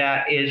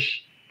 that is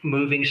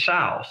moving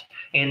south.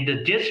 And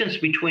the distance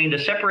between, the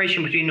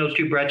separation between those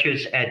 2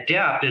 breccias at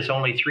depth is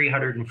only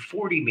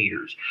 340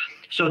 meters.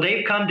 So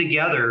they've come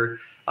together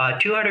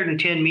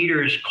 210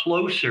 meters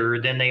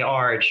closer than they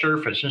are at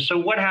surface. And so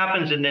what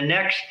happens in the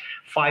next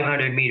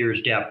 500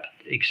 meters depth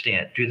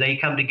extent? Do they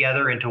come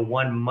together into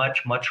one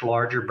much, much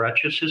larger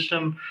breccia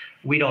system?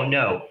 We don't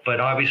know,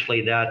 but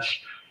obviously that's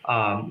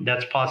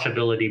That's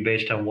possibility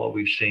based on what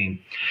we've seen.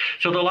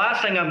 So the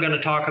last thing I'm going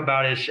to talk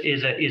about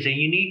is a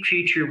unique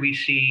feature we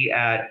see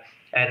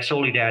at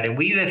Soledad, and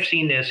we have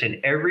seen this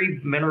in every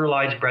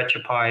mineralized breccia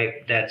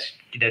pipe that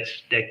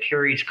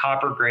carries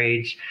copper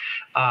grades.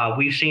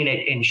 We've seen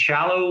it in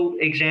shallow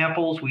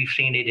examples. We've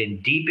seen it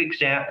in deep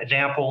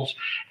examples,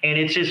 and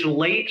it's this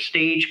late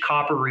stage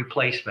copper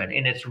replacement,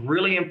 and it's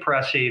really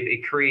impressive.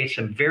 It creates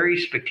some very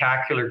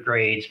spectacular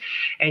grades,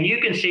 and you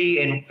can see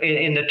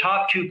in the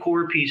top two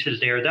core pieces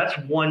there, that's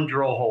one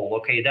drill hole.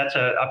 Okay, that's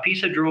a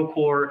piece of drill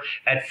core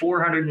at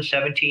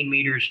 417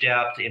 meters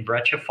depth in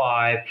breccia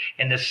 5,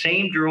 and the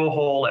same drill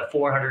hole at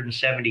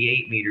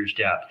 478 meters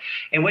depth.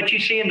 And what you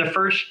see in the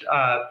first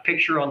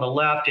picture on the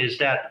left is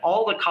that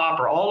all the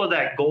copper, all of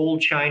that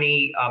gold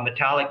shiny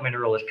metallic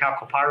mineral is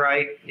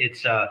chalcopyrite.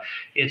 It's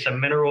a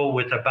mineral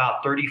with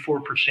about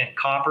 34%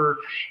 copper,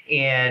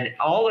 and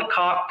all the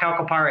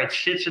chalcopyrite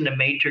sits in the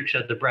matrix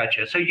of the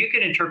breccia. So you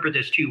can interpret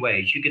this two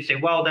ways. You could say,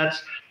 well,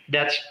 that's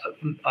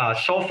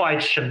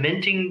sulfide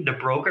cementing the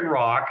broken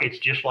rock. It's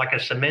just like a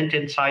cement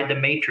inside the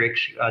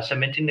matrix,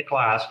 cementing the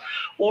class,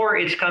 or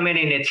it's come in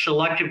and it's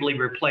selectively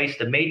replaced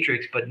the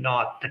matrix, but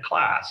not the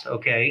class,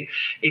 okay?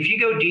 If you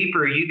go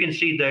deeper, you can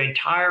see the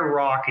entire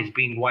rock is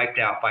being wiped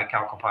out by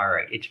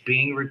chalcopyrite. It's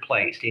being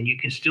replaced, and you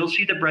can still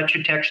see the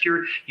breccia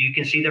texture. You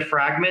can see the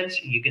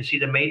fragments, you can see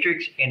the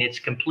matrix, and it's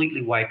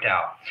completely wiped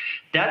out.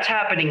 That's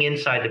happening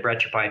inside the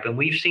breccia pipe, and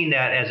we've seen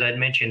that, as I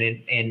mentioned,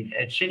 in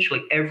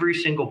essentially every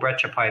single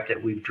breccia pipe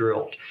that we've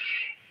drilled.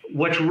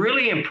 What's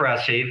really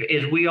impressive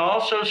is we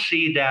also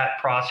see that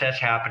process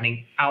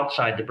happening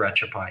outside the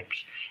breccia pipes.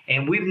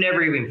 And we've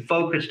never even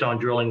focused on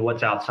drilling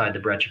what's outside the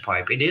breccia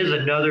pipe.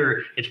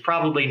 It's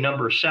probably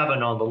number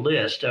 7 on the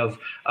list of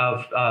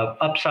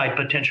upside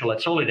potential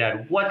at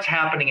Soledad. What's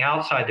happening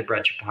outside the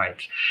breccia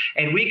pipes?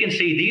 And we can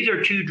see these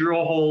are 2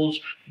 drill holes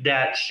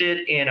that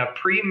sit in a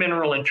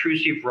pre-mineral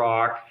intrusive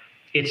rock.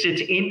 It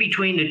sits in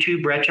between the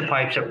 2 breccia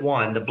pipes at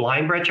one, the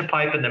blind breccia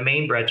pipe and the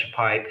main breccia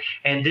pipe.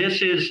 And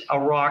this is a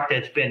rock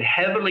that's been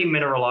heavily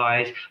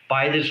mineralized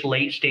by this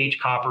late stage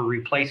copper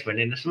replacement.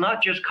 And it's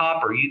not just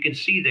copper. You can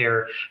see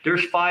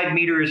there's 5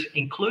 meters,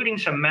 including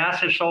some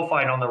massive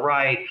sulfide on the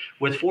right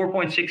with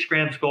 4.6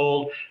 grams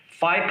gold,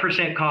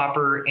 5%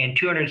 copper, and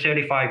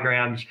 275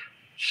 grams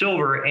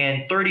silver.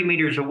 And 30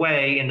 meters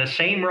away in the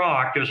same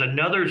rock, there's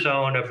another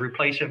zone of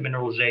replacement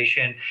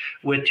mineralization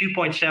with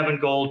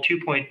 2.7 gold,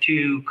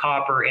 2.2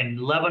 copper,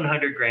 and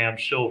 1,100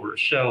 grams silver.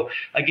 So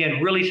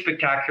again, really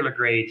spectacular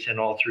grades in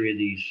all 3 of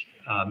these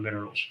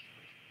minerals.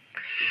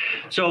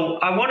 So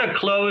I want to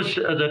close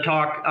the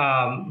talk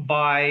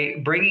by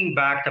bringing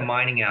back the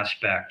mining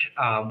aspect.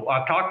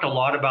 I've talked a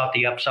lot about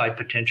the upside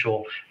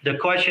potential. The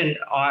question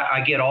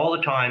I get all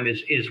the time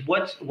is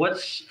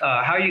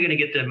how are you going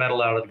to get the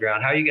metal out of the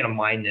ground? How are you going to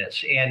mine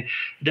this? And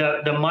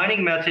the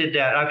mining method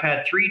that I've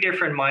had 3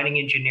 different mining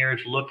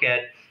engineers look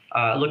at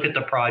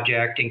the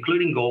project,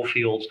 including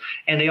Goldfields,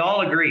 and they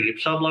all agree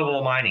it's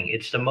sublevel mining.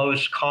 It's the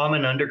most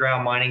common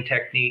underground mining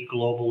technique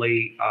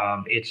globally.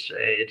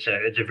 It's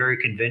a very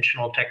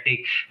conventional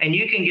technique, and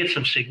you can get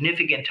some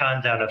significant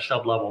tons out of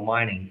sublevel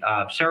mining.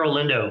 Cerro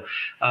Lindo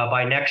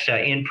by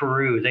Nexa in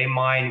Peru, they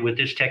mine with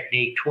this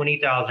technique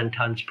 20,000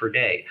 tons per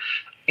day.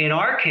 In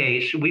our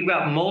case, we've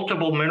got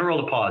multiple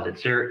mineral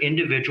deposits. They're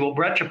individual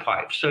breccia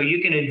pipes. So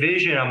you can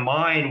envision a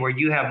mine where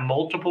you have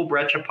multiple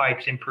breccia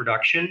pipes in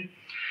production,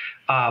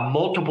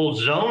 multiple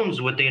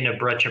zones within a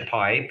breccia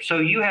pipe. So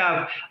you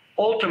have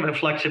ultimate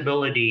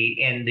flexibility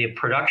in the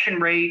production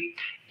rate,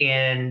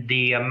 in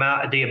the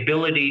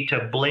ability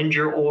to blend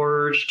your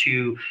ores,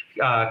 to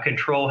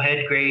control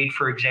head grade,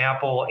 for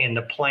example, in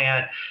the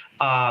plant.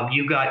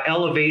 You've got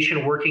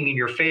elevation working in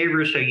your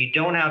favor, so you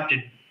don't have to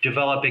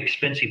develop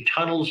expensive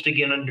tunnels to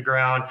get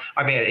underground.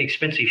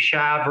 Expensive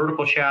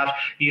vertical shafts.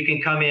 You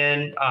can come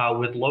in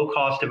with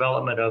low-cost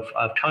development of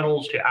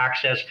tunnels to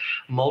access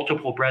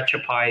multiple breccia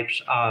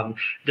pipes.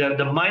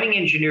 The mining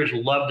engineers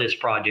love this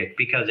project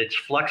because it's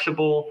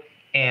flexible,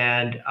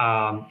 and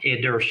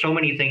there are so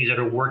many things that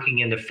are working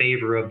in the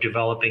favor of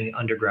developing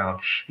underground.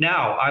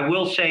 Now, I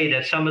will say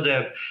that some of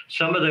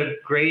the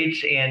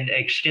grades and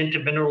extent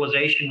of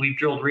mineralization we've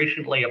drilled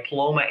recently at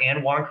Paloma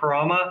and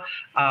Huancarama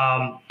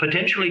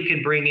potentially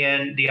can bring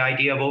in the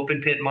idea of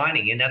open pit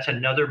mining, and that's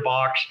another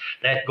box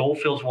that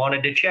Goldfields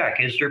wanted to check.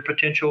 Is there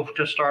potential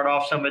to start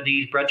off some of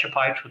these breccia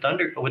pipes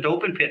with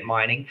open pit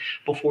mining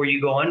before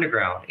you go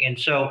underground? And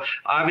so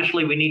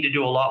obviously we need to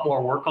do a lot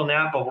more work on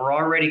that, but we're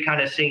already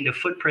kind of seeing the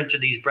footprint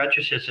of these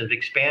breccia systems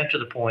expand to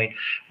the point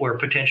where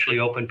potentially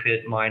open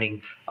pit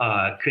mining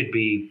could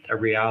be a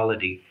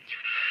reality.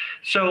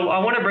 So I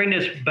want to bring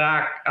this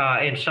back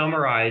and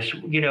summarize.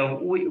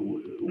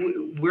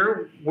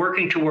 We're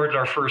working towards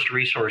our first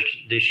resource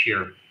this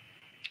year,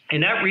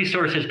 and that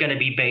resource is going to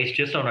be based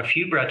just on a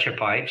few breccia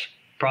pipes,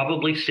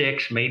 probably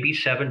 6, maybe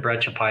 7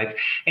 breccia pipes,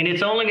 and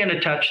it's only going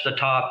to touch the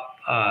top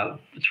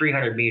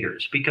 300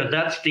 meters because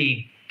that's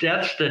the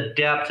that's the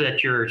depth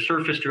that your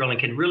surface drilling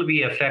can really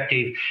be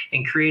effective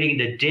in creating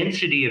the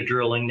density of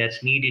drilling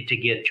that's needed to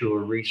get to a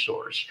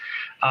resource.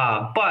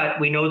 But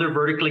we know they're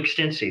vertically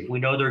extensive. We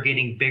know they're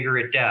getting bigger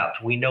at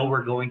depth. We know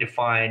we're going to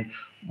find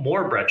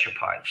more breccia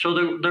pipe. So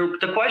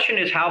the question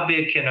is, how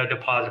big can a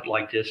deposit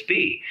like this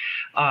be?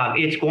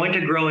 It's going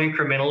to grow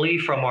incrementally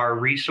from our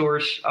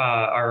resource,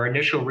 our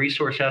initial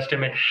resource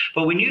estimate.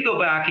 But when you go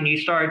back and you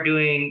start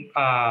doing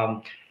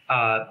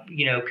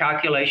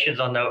calculations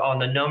on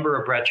the number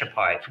of breccia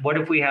pipes. What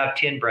if we have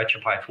 10 breccia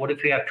pipes? What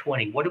if we have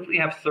 20? What if we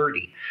have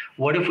 30?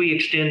 What if we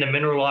extend the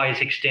mineralized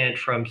extent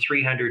from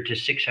 300 to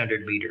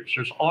 600 meters?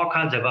 There's all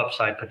kinds of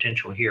upside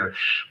potential here.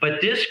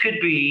 But this could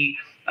be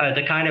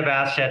the kind of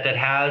asset that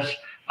has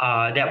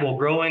that will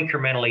grow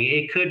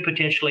incrementally. It could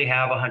potentially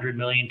have 100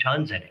 million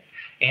tons in it,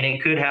 and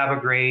it could have a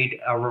grade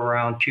of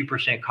around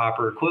 2%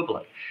 copper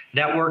equivalent.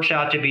 That works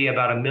out to be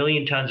about 1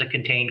 million tons of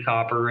contained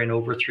copper and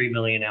over 3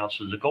 million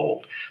ounces of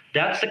gold.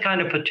 That's the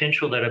kind of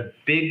potential that a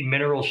big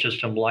mineral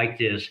system like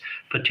this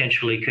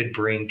potentially could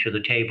bring to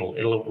the table.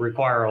 It'll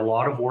require a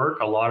lot of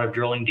work, a lot of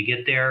drilling to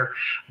get there,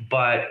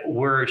 but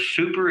we're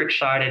super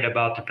excited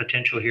about the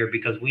potential here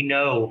because we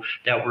know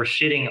that we're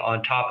sitting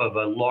on top of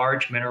a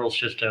large mineral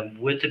system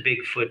with a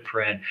big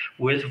footprint,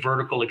 with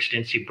vertical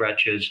extensive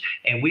breccias,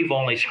 and we've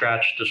only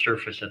scratched the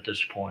surface at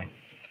this point.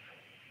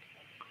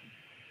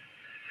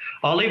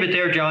 I'll leave it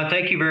there, John.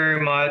 Thank you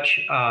very much,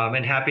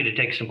 and happy to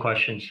take some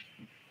questions.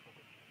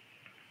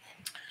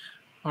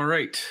 All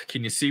right.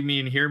 Can you see me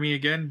and hear me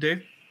again,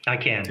 Dave? I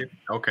can.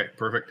 Okay,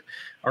 perfect.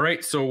 All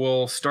right, so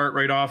we'll start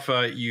right off.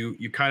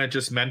 You kind of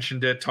just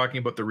mentioned it, talking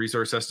about the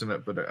resource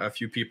estimate, but a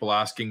few people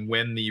asking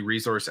when the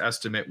resource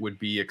estimate would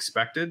be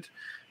expected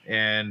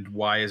and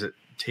why is it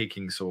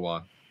taking so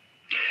long?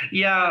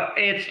 Yeah,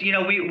 it's,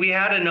 we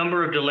had a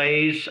number of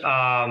delays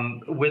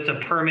with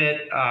the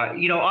permit.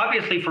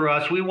 Obviously for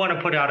us, we want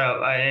to put out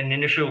an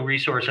initial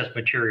resource as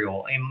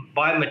material. And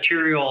by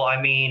material,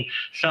 I mean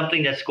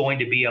something that's going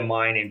to be a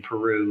mine in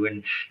Peru.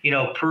 And,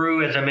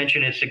 Peru, as I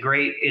mentioned, it's a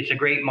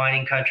great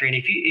mining country. And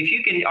if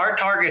you can, our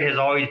target has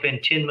always been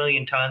 10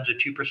 million tons or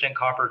 2%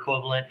 copper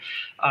equivalent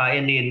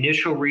in the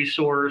initial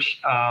resource.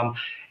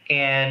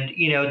 And,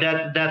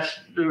 that's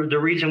the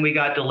reason we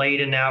got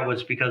delayed in that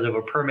was because of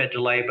a permit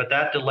delay. But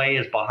that delay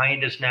is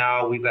behind us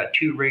now. We've got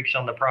 2 rigs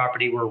on the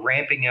property. We're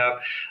ramping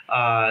up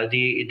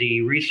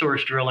the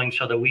resource drilling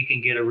so that we can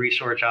get a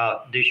resource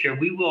out this year.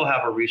 We will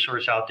have a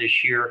resource out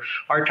this year.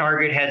 Our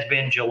target has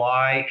been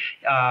July.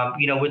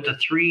 With the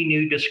 3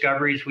 new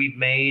discoveries we've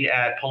made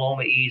at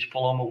Paloma East,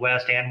 Paloma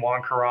West, and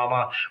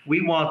Huancarama,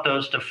 we want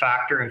those to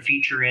factor and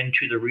feature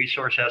into the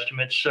resource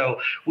estimates.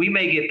 So we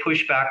may get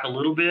pushed back a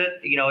little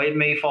bit. It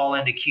may fall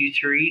into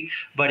Q3,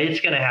 but it's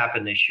going to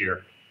happen this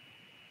year.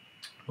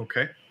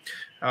 Okay.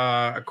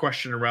 A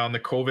question around the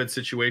COVID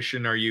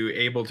situation. Are you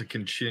able to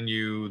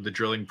continue the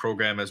drilling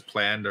program as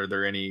planned? Are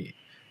there any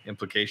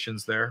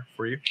implications there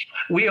for you?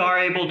 We are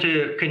able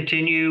to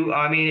continue.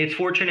 I mean, it's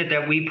fortunate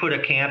that we put a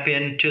camp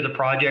into the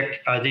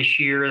project this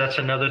year. That's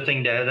another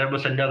thing that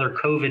was another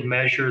COVID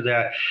measure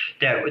that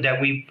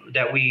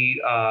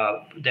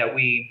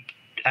we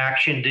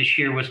action this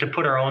year was to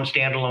put our own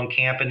standalone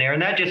camp in there,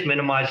 and that just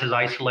minimizes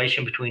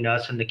isolation between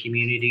us and the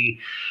community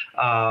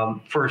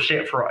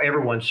for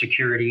everyone's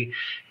security,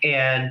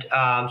 and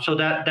so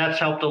that's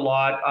helped a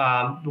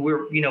lot.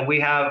 We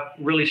have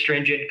really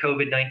stringent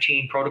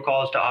COVID-19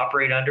 protocols to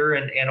operate under,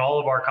 and all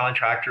of our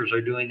contractors are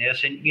doing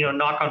this. And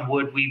knock on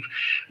wood,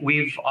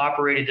 we've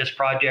operated this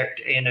project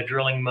in a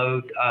drilling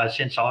mode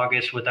since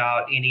August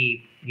without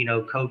any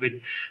COVID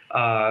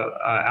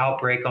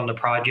outbreak on the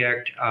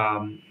project.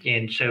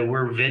 And so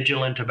we're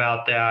vigilant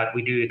about that.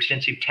 We do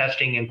extensive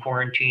testing and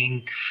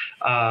quarantine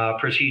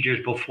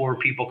procedures before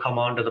people come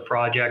onto the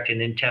project, and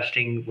then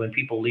testing when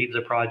people leave the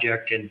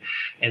project and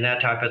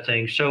that type of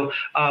thing. So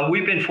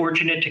we've been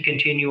fortunate to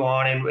continue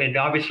on, and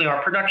obviously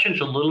our production's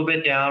a little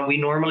bit down. We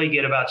normally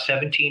get about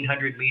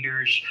 1,700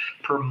 meters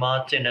per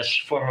month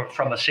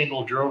from a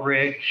single drill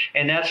rig,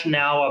 and that's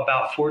now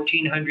about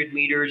 1,400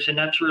 meters, and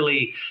that's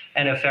really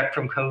an effect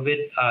from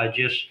COVID,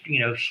 just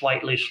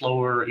slightly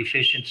slower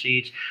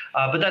efficiencies,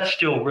 but that's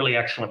still really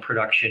excellent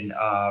production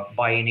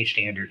by any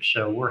standards.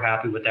 So we're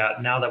happy with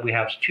that. Now that we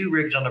have 2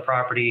 rigs on the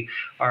property,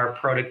 our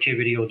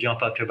productivity will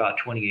jump up to about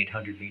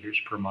 2,800 meters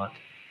per month.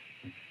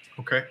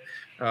 Okay.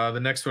 The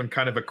next one,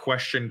 kind of a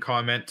question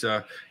comment.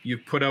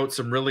 You've put out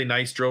some really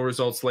nice drill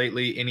results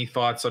lately. Any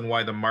thoughts on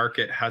why the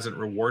market hasn't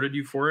rewarded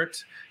you for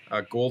it?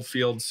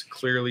 Goldfields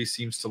clearly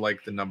seems to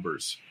like the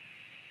numbers.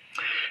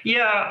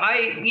 Yeah,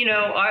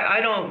 I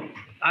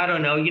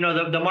don't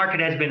know. The market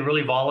has been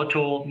really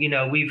volatile.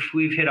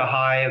 We've hit a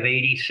high of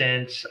 80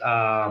 cents.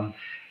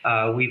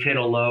 We've hit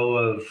a low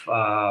of,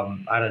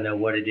 I don't know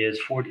what it is,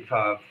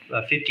 49,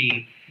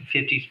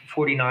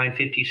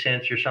 50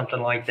 cents or something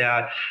like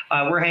that.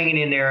 We're hanging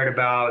in there at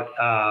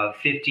about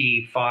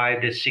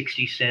 55 to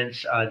 60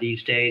 cents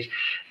these days.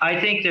 I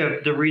think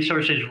the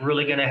resource is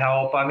really going to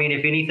help. I mean,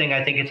 if anything,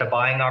 I think it's a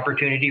buying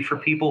opportunity for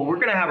people. We're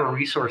going to have a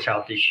resource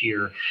out this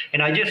year.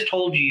 And I just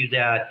told you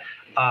that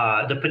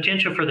the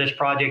potential for this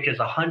project is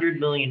 100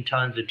 million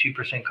tons of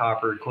 2%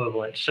 copper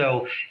equivalent.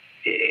 So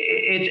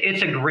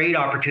it's a great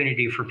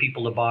opportunity for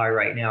people to buy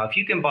right now. If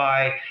you can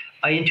buy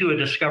into a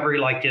discovery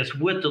like this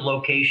with the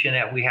location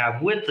that we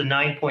have, with the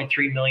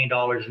 $9.3 million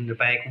in the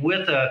bank,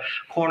 with a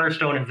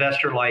cornerstone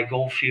investor like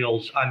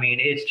Goldfields, I mean,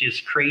 it's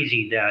just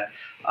crazy that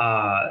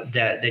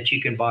that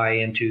you can buy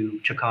into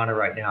Chakana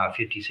right now at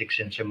 56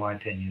 cents, in my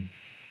opinion.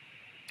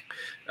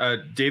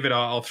 David,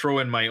 I'll throw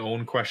in my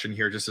own question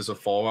here just as a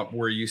follow-up.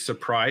 Were you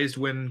surprised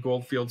when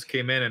Goldfields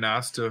came in and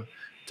asked to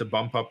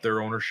bump up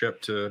their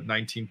ownership to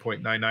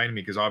 19.99?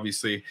 Because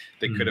obviously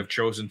they could have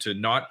chosen to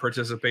not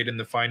participate in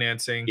the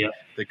financing. Yeah.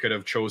 They could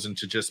have chosen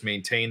to just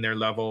maintain their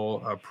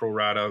level pro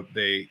rata.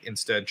 They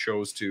instead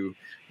chose to,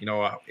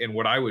 in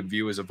what I would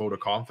view as a vote of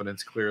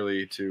confidence,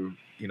 clearly to,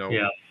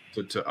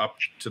 to up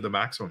to the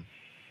maximum.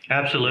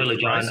 Absolutely,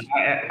 John.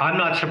 I'm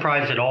not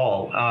surprised at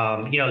all.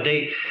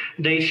 They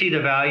see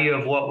the value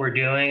of what we're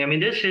doing. I mean,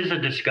 this is a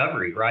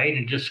discovery, right?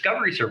 And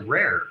discoveries are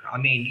rare. I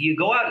mean, you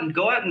go out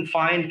and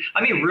find,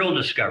 real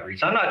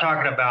discoveries. I'm not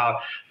talking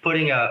about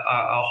putting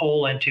a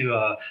hole into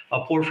a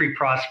porphyry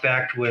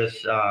prospect with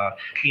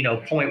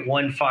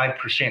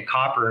 0.15%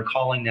 copper and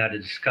calling that a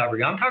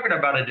discovery. I'm talking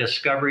about a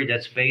discovery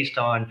that's based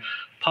on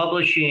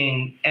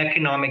publishing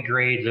economic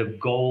grades of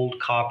gold,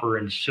 copper,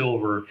 and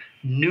silver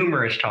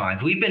numerous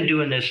times. We've been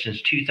doing this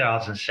since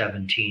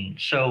 2017.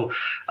 So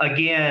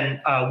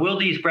again, will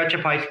these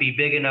brecciapites be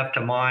big enough to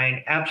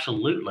mine?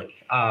 Absolutely.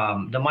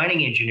 The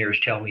mining engineers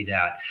tell me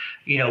that.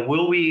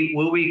 Will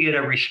we get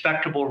a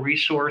respectable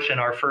resource in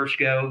our first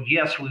go?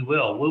 Yes, we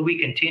will. Will we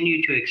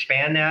continue to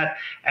expand that?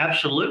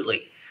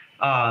 Absolutely.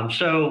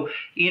 So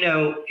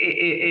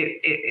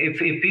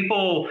if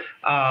people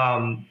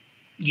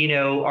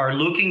are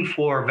looking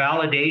for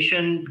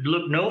validation,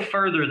 look no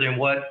further than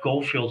what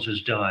Goldfields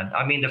has done.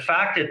 I mean, the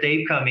fact that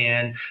they've come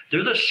in,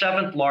 they're the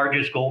 7th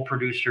largest gold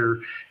producer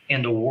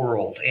in the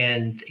world.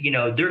 And,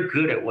 they're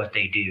good at what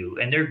they do,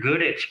 and they're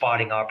good at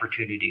spotting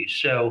opportunities.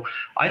 So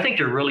I think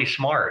they're really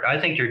smart. I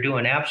think they're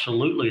doing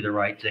absolutely the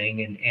right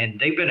thing. And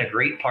they've been a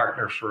great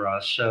partner for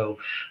us. So,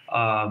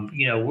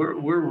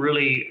 we're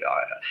really,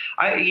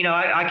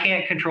 I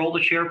can't control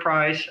the share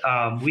price.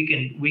 We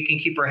can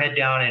keep our head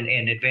down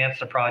and advance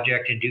the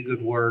project and do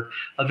good work.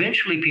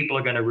 Eventually people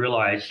are going to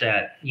realize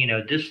that,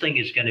 this thing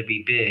is going to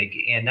be big.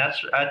 And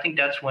I think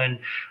that's when,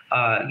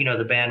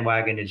 the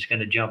bandwagon is going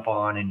to jump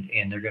on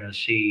and they're going to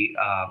see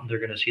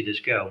this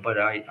go. But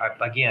I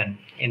again,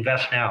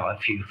 invest now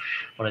if you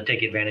want to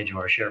take advantage of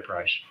our share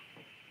price.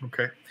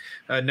 Okay.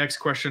 Next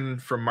question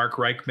from Mark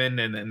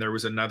Reichman, and there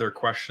was another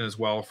question as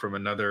well from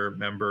another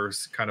member,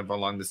 kind of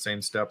along the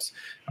same steps.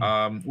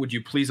 Would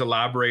you please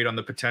elaborate on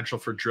the potential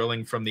for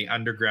drilling from the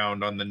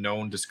underground on the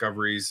known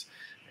discoveries?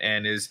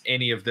 And is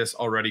any of this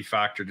already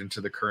factored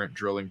into the current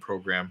drilling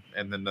program?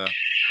 And then the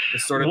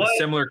sort of the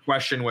similar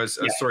question was,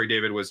 sorry,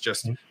 David, was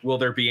just, will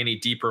there be any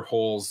deeper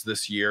holes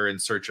this year in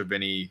search of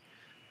any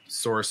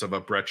source of a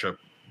breccia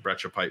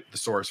pipe, the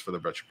source for the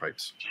breccia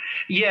pipes?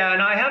 Yeah,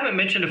 and I haven't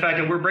mentioned the fact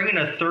that we're bringing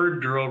a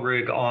 3rd drill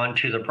rig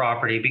onto the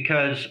property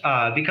because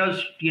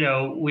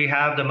we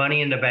have the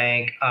money in the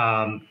bank.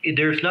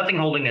 There's nothing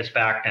holding us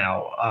back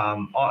now.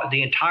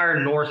 The entire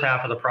north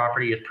half of the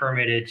property is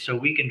permitted, so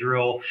we can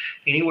drill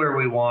anywhere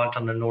we want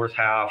on the north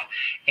half.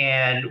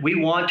 And we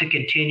want to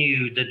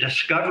continue the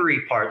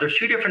discovery part. There's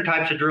 2 different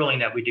types of drilling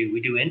that we do. We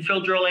do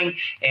infill drilling,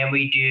 and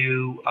we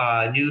do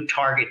new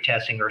target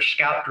testing or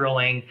scout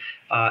drilling.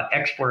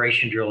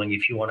 Exploration drilling,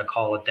 if you want to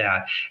call it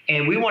that.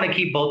 And we want to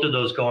keep both of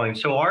those going.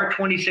 So our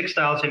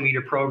 26,000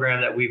 meter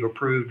program that we've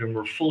approved and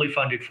we're fully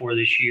funded for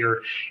this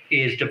year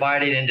is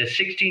divided into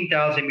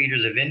 16,000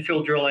 meters of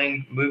infill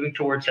drilling, moving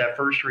towards that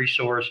first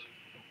resource,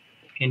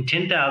 and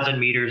 10,000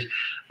 meters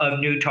of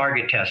new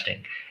target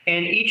testing.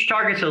 And each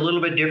target's a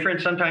little bit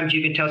different. Sometimes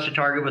you can test a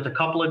target with a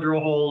couple of drill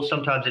holes.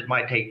 Sometimes it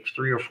might take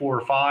 3 or 4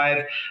 or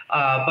 5.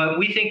 But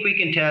we think we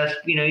can test,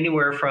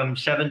 anywhere from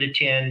 7 to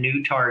 10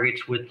 new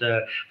targets with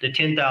the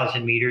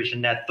 10,000 meters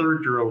and that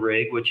 3rd drill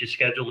rig, which is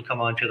scheduled to come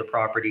onto the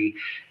property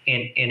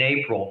in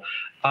April.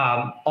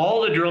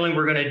 All the drilling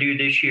we're going to do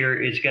this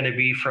year is going to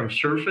be from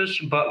surface,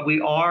 but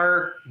we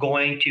are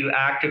going to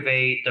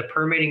activate the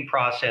permitting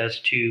process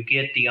to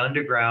get the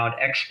underground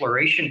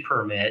exploration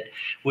permit,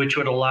 which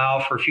would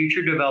allow for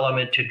future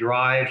development to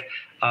drive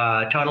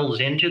tunnels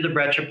into the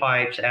breccia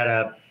pipes at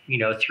a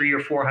 300 or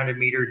 400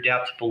 meter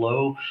depth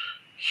below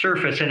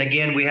surface. And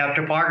again, we have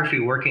topography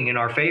working in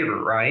our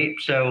favor, right?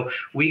 So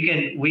we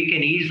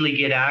can easily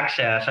get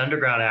access,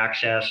 underground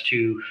access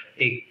to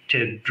take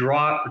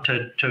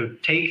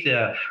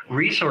the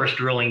resource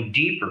drilling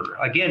deeper.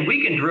 Again,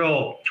 we can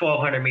drill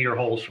 1,200 meter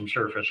holes from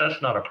surface.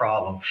 That's not a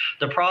problem.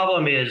 The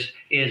problem is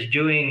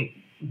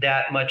doing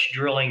that much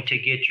drilling to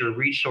get your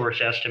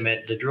resource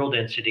estimate, the drill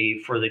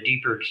density for the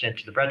deeper extent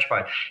of the breccia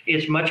pipe.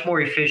 It's much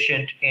more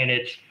efficient, and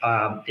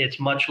it's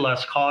much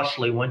less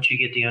costly once you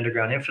get the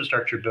underground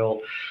infrastructure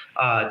built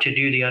to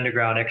do the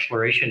underground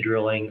exploration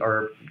drilling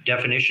or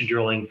definition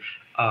drilling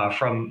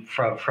from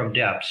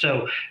depth.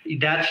 So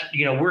that's,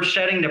 we're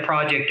setting the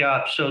project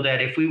up so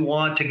that if we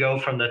want to go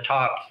from the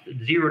top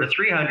 0 to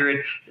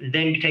 300,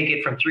 then take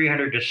it from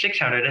 300 to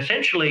 600,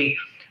 essentially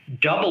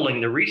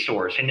doubling the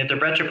resource. And if the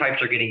breccia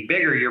pipes are getting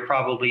bigger, you're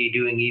probably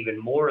doing even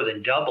more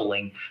than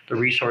doubling the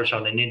resource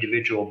on an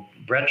individual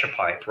breccia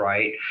pipe,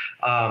 right?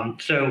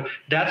 So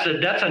that's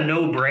a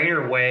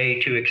no-brainer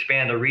way to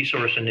expand the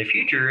resource in the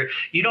future.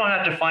 You don't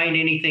have to find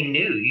anything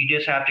new. You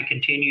just have to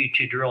continue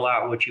to drill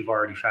out what you've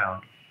already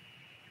found.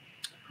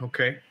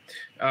 Okay.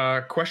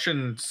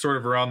 Question sort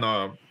of around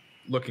the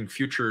looking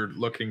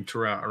to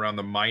around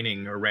the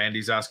mining.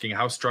 Randy's asking,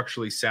 how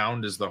structurally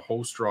sound is the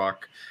host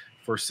rock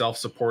for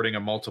self-supporting a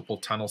multiple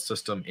tunnel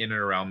system in and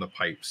around the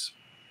pipes?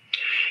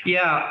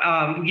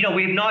 Yeah,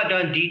 we've not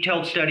done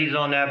detailed studies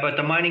on that, but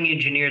the mining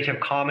engineers have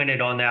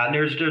commented on that. And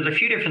there's a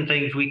few different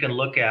things we can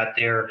look at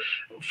there.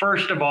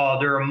 First of all,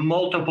 there are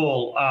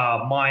multiple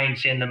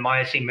mines in the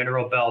Miocene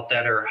mineral belt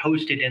that are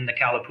hosted in the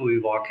Calapooie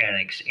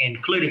volcanics,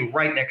 including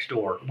right next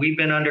door. We've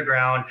been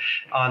underground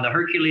on the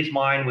Hercules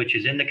mine, which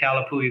is in the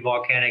Calapooie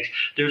volcanics.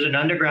 There's an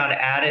underground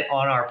adit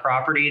on our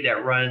property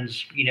that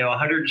runs,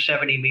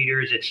 170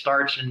 meters. It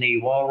starts in the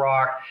wall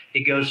rock,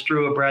 it goes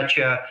through a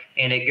breccia,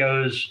 and it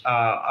goes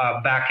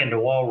back into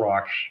wall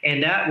rock.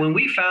 And that, when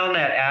we found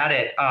that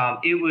adit,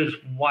 it was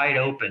wide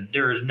open.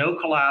 There is no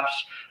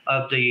collapse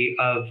of the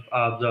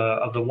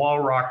wall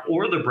rock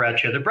or the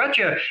breccia. The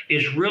breccia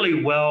is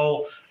really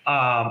well,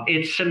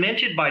 it's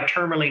cemented by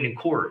tourmaline and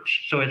quartz,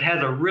 so it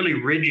has a really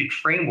rigid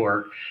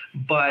framework.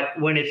 But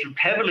when it's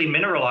heavily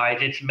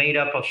mineralized, it's made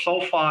up of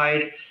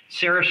sulfide,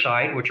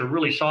 sericite, which are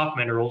really soft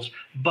minerals,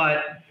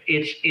 but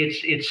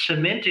it's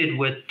cemented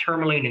with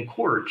tourmaline and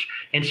quartz,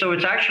 and so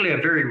it's actually a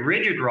very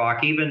rigid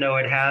rock, even though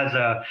it has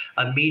a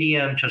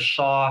medium to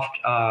soft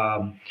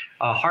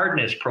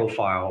hardness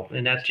profile,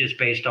 and that's just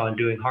based on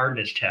doing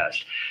hardness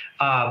tests.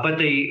 But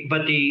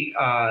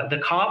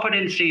the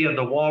competency of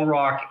the wall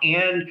rock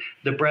and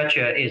the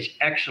breccia is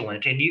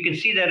excellent, and you can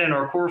see that in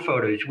our core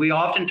photos. We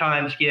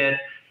oftentimes get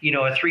a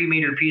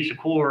 3-meter piece of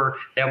core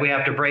that we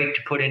have to break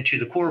to put into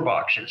the core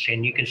boxes.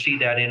 And you can see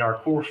that in our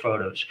core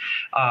photos.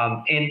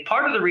 And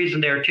part of the reason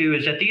there too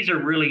is that these are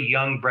really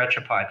young breccia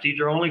pipes. These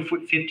are only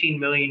 15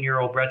 million year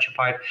old breccia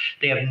pipe.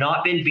 They have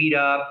not been beat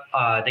up.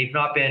 They've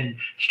not been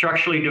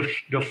structurally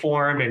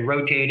deformed and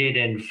rotated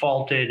and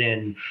faulted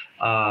and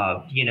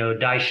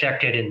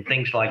dissected and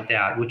things like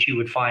that, which you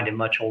would find in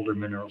much older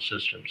mineral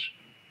systems.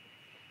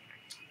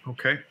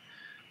 Okay.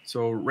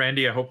 So,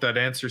 Randy, I hope that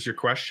answers your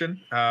question.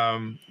 There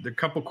are a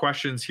couple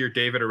questions here,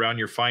 David, around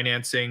your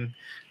financing.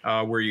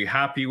 Were you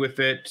happy with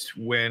it?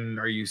 When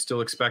are you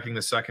still expecting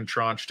the second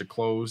tranche to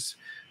close?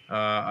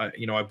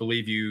 I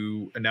believe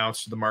you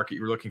announced to the market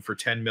you were looking for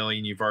 10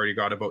 million. You've already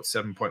got about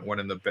 7.1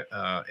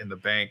 in the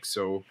bank.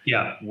 So,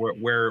 yeah,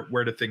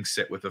 where do things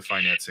sit with the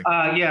financing?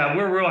 Yeah,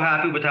 we're real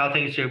happy with how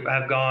things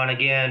have gone.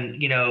 Again,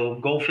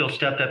 Goldfields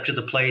stepped up to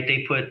the plate.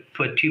 They put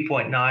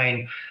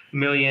 2.9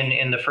 million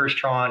in the first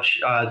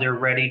tranche. They're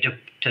ready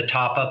to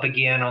top up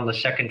again on the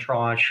second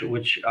tranche,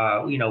 which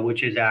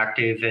is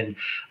active, and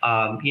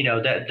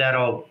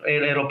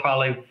it'll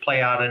probably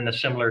play out in a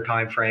similar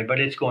time frame, but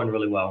it's going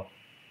really well.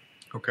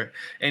 Okay.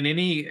 And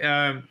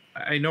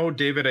I know,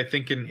 David, I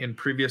think in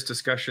previous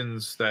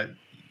discussions that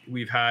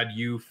we've had,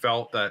 you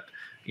felt that,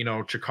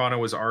 Chakana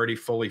was already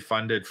fully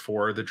funded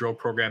for the drill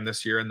program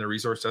this year and the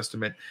resource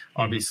estimate.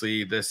 Mm-hmm.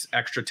 Obviously, this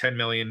extra $10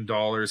 million,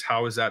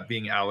 how is that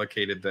being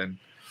allocated then?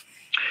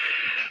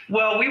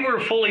 Well, we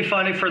were fully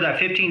funded for that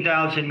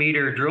 15,000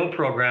 meter drill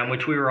program,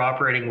 which we were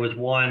operating with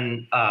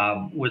one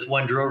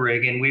drill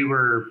rig, and we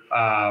were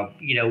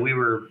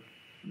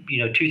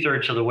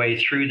 2/3 of the way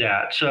through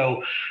that.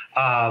 So,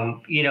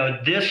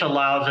 this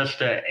allows us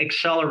to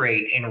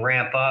accelerate and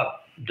ramp up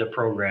the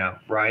program,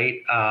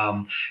 right?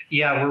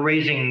 We're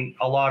raising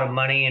a lot of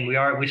money, and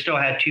we still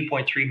had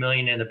 2.3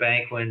 million in the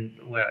bank when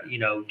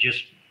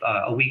just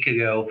a week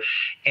ago,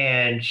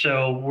 and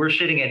so we're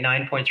sitting at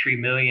 9.3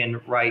 million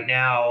right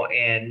now,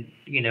 and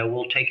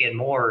we'll take in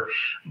more,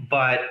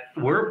 but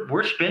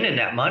we're spending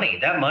that money.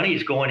 That money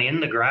is going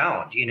in the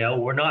ground.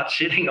 We're not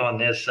sitting on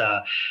this.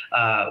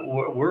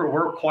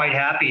 We're quite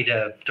happy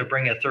to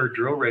bring a third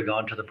drill rig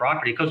onto the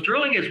property, because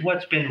drilling is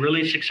what's been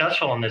really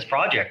successful on this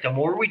project. The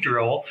more we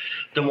drill,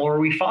 the more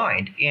we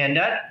find, and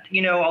that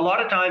a lot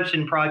of times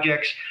in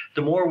projects,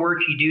 the more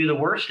work you do, the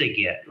worse they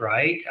get,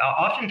 right?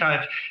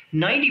 Oftentimes,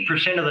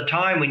 90% of the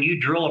time when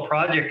you drill a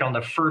project on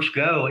the first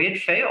go, it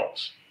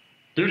fails.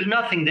 There's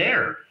nothing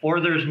there, or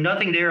there's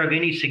nothing there of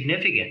any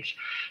significance.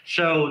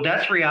 So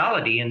that's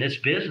reality in this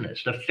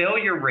business. The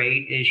failure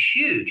rate is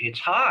huge. It's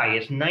high.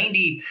 It's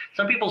 90.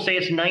 Some people say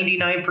it's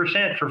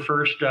 99% for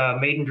first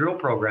maiden drill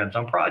programs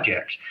on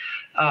projects.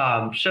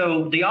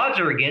 So the odds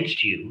are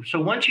against you.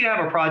 So once you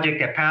have a project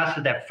that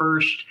passes that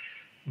first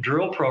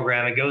drill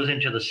program and goes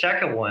into the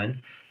second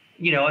one,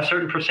 a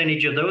certain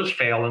percentage of those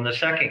fail in the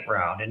second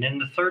round and in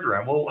the third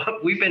round. Well,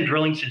 we've been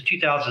drilling since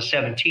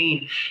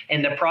 2017,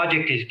 and the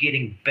project is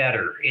getting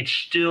better. It's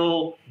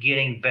still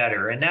getting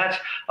better, and that's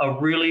a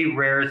really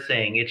rare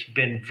thing.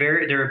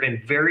 There have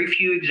been very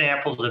few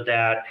examples of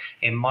that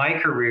in my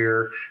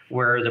career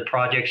where the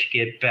projects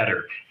get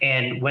better.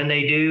 And when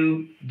they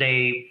do,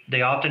 they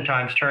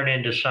oftentimes turn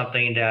into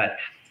something that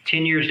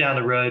 10 years down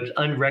the road is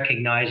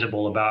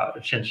unrecognizable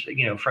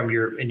from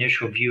your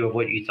initial view of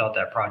what you thought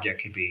that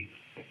project could be.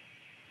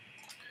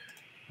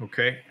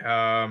 Okay.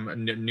 A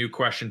new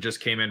question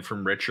just came in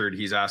from Richard.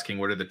 He's asking,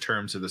 what are the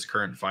terms of this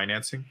current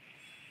financing?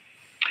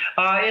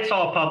 It's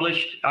all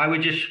published. I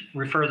would just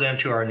refer them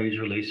to our news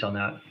release on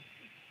that.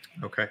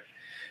 Okay.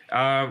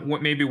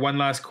 Maybe one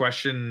last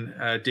question,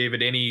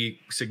 David, any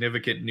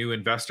significant new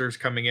investors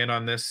coming in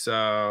on this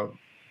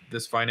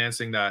this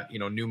financing that,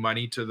 new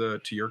money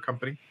to your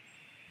company?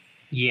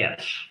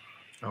 Yes.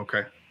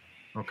 Okay.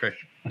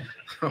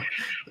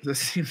 This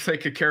seems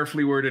like a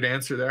carefully worded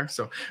answer there.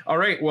 So, all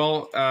right.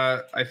 Well,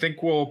 I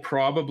think we'll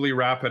probably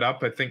wrap it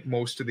up. I think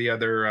most of the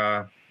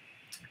other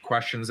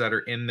questions that are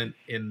in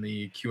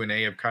the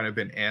Q&A have kind of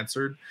been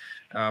answered,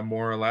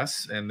 more or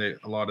less, and a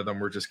lot of them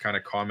were just kind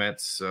of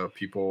comments.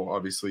 People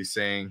obviously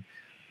saying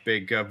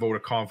big vote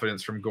of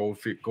confidence from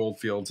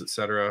Goldfields,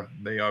 etc.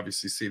 They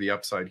obviously see the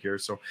upside here.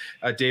 So,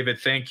 David,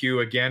 thank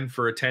you again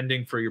for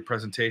attending, for your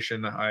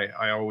presentation.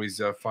 I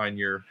always find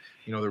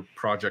the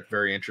project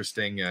very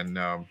interesting, and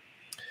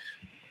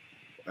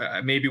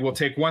maybe we'll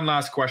take one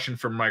last question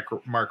from Mark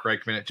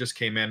Reichman. It just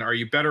came in. Are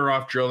you better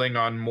off drilling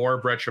on more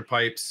breccia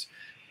pipes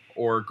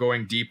or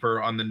going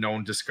deeper on the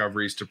known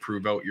discoveries to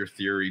prove out your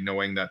theory,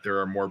 knowing that there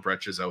are more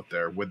breccias out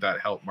there? Would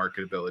that help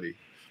marketability?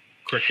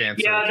 Quick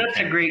answer. Yeah, that's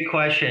a great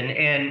question.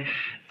 And,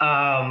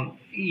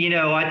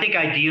 I think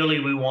ideally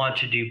we want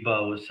to do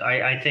both.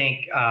 I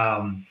think,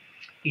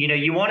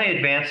 you want to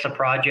advance the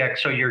project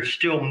so you're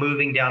still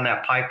moving down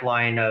that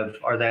pipeline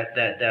or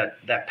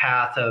that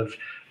path of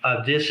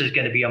this is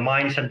going to be a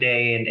mine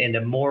someday, and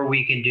the more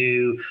we can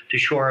do to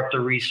shore up the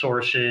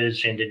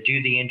resources and to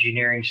do the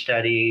engineering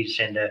studies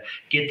and to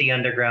get the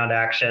underground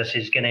access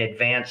is going to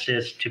advance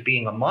this to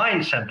being a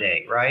mine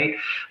someday, right?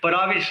 But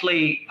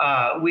obviously,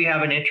 we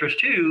have an interest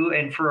too,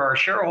 and for our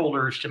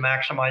shareholders to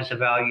maximize the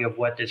value of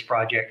what this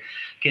project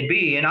can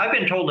be. And I've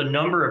been told a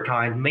number of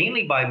times,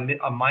 mainly by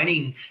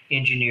mining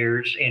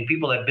engineers and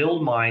people that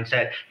build mines,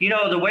 that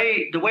the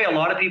way a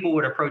lot of people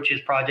would approach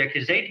this project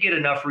is they'd get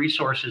enough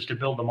resources to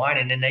build the mine,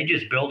 and then they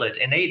just build it,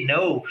 and they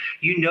know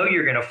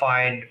you're going to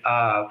find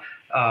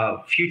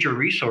future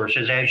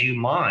resources as you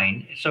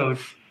mine. So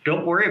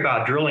don't worry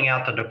about drilling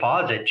out the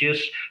deposit.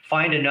 Just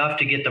find enough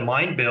to get the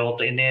mine built,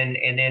 and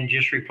then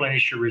just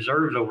replenish your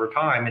reserves over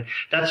time. And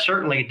that's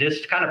certainly,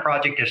 this kind of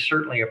project is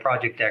certainly a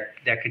project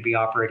that could be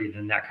operated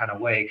in that kind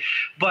of way.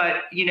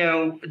 But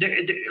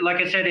like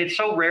I said, it's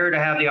so rare to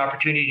have the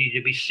opportunity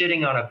to be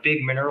sitting on a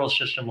big mineral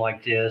system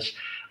like this.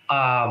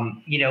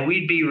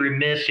 We'd be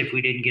remiss if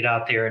we didn't get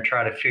out there and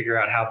try to figure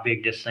out how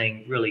big this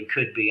thing really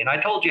could be. And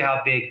I told you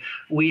how big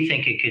we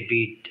think it could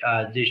be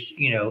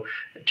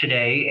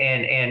today.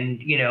 And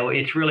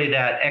it's really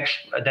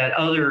that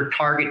other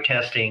target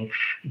testing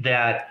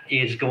that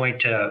is going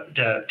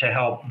to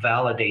help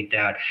validate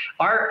that.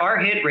 Our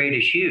hit rate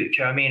is huge.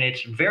 I mean,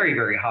 it's very,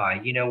 very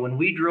high. When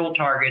we drill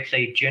targets,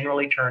 they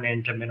generally turn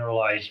into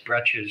mineralized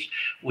breccias,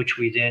 which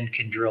we then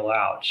can drill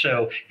out.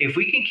 So if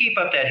we can keep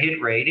up that hit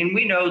rate, and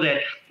we know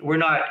that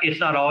it's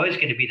not always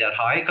going to be that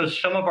high, because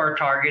some of our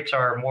targets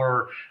are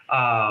more,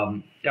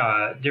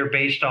 they're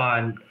based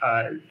on,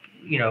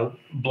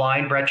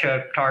 blind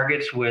breccia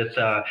targets with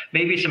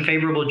maybe some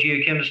favorable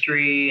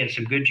geochemistry and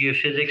some good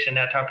geophysics and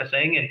that type of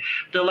thing. And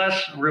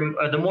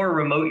the more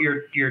remote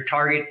your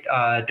target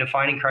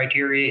defining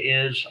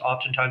criteria is,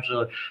 oftentimes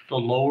the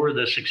lower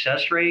the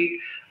success rate.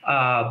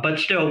 But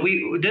still,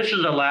 this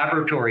is a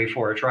laboratory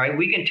for us, right?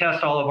 We can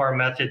test all of our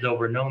methods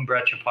over known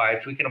breccia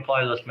pipes. We can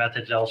apply those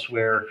methods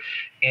elsewhere,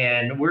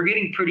 and we're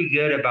getting pretty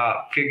good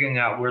about figuring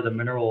out where the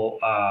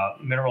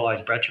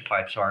mineralized breccia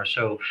pipes are.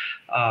 So,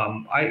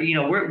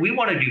 we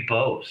want to do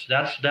both.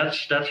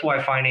 That's why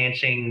the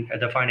financing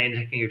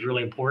is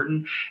really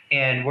important,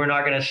 and we're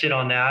not going to sit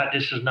on that.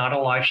 This is not a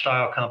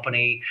lifestyle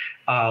company.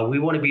 We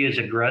want to be as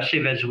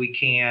aggressive as we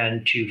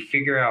can to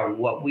figure out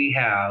what we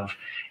have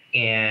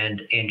and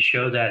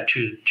show that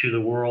to the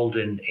world,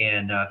 and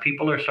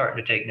people are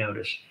starting to take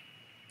notice.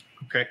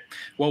 Okay,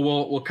 well,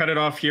 we'll cut it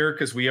off here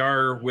because we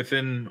are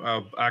within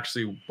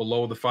actually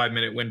below the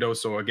 5-minute window.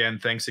 So again,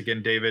 thanks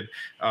again, David.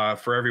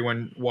 For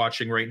everyone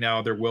watching right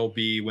now, there will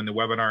be, when the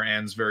webinar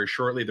ends very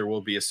shortly, there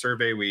will be a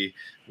survey. We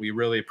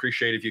really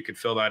appreciate if you could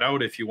fill that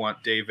out. If you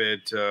want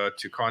David to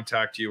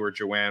contact you or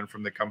Joanne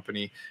from the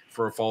company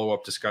for a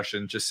follow-up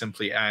discussion, just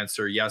simply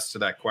answer yes to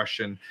that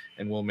question,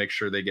 and we'll make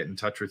sure they get in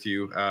touch with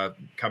you.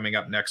 Coming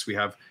up next, we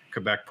have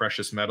Quebec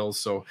Precious Metals,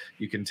 so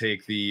you can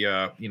take the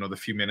the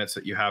few minutes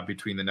that you have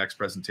between the next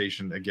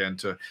presentation again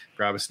to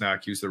grab a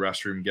snack, use the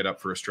restroom, get up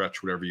for a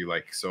stretch, whatever you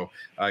like. So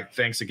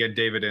thanks again,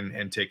 David,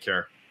 and take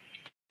care.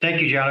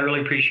 Thank you, John. I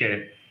really appreciate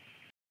it.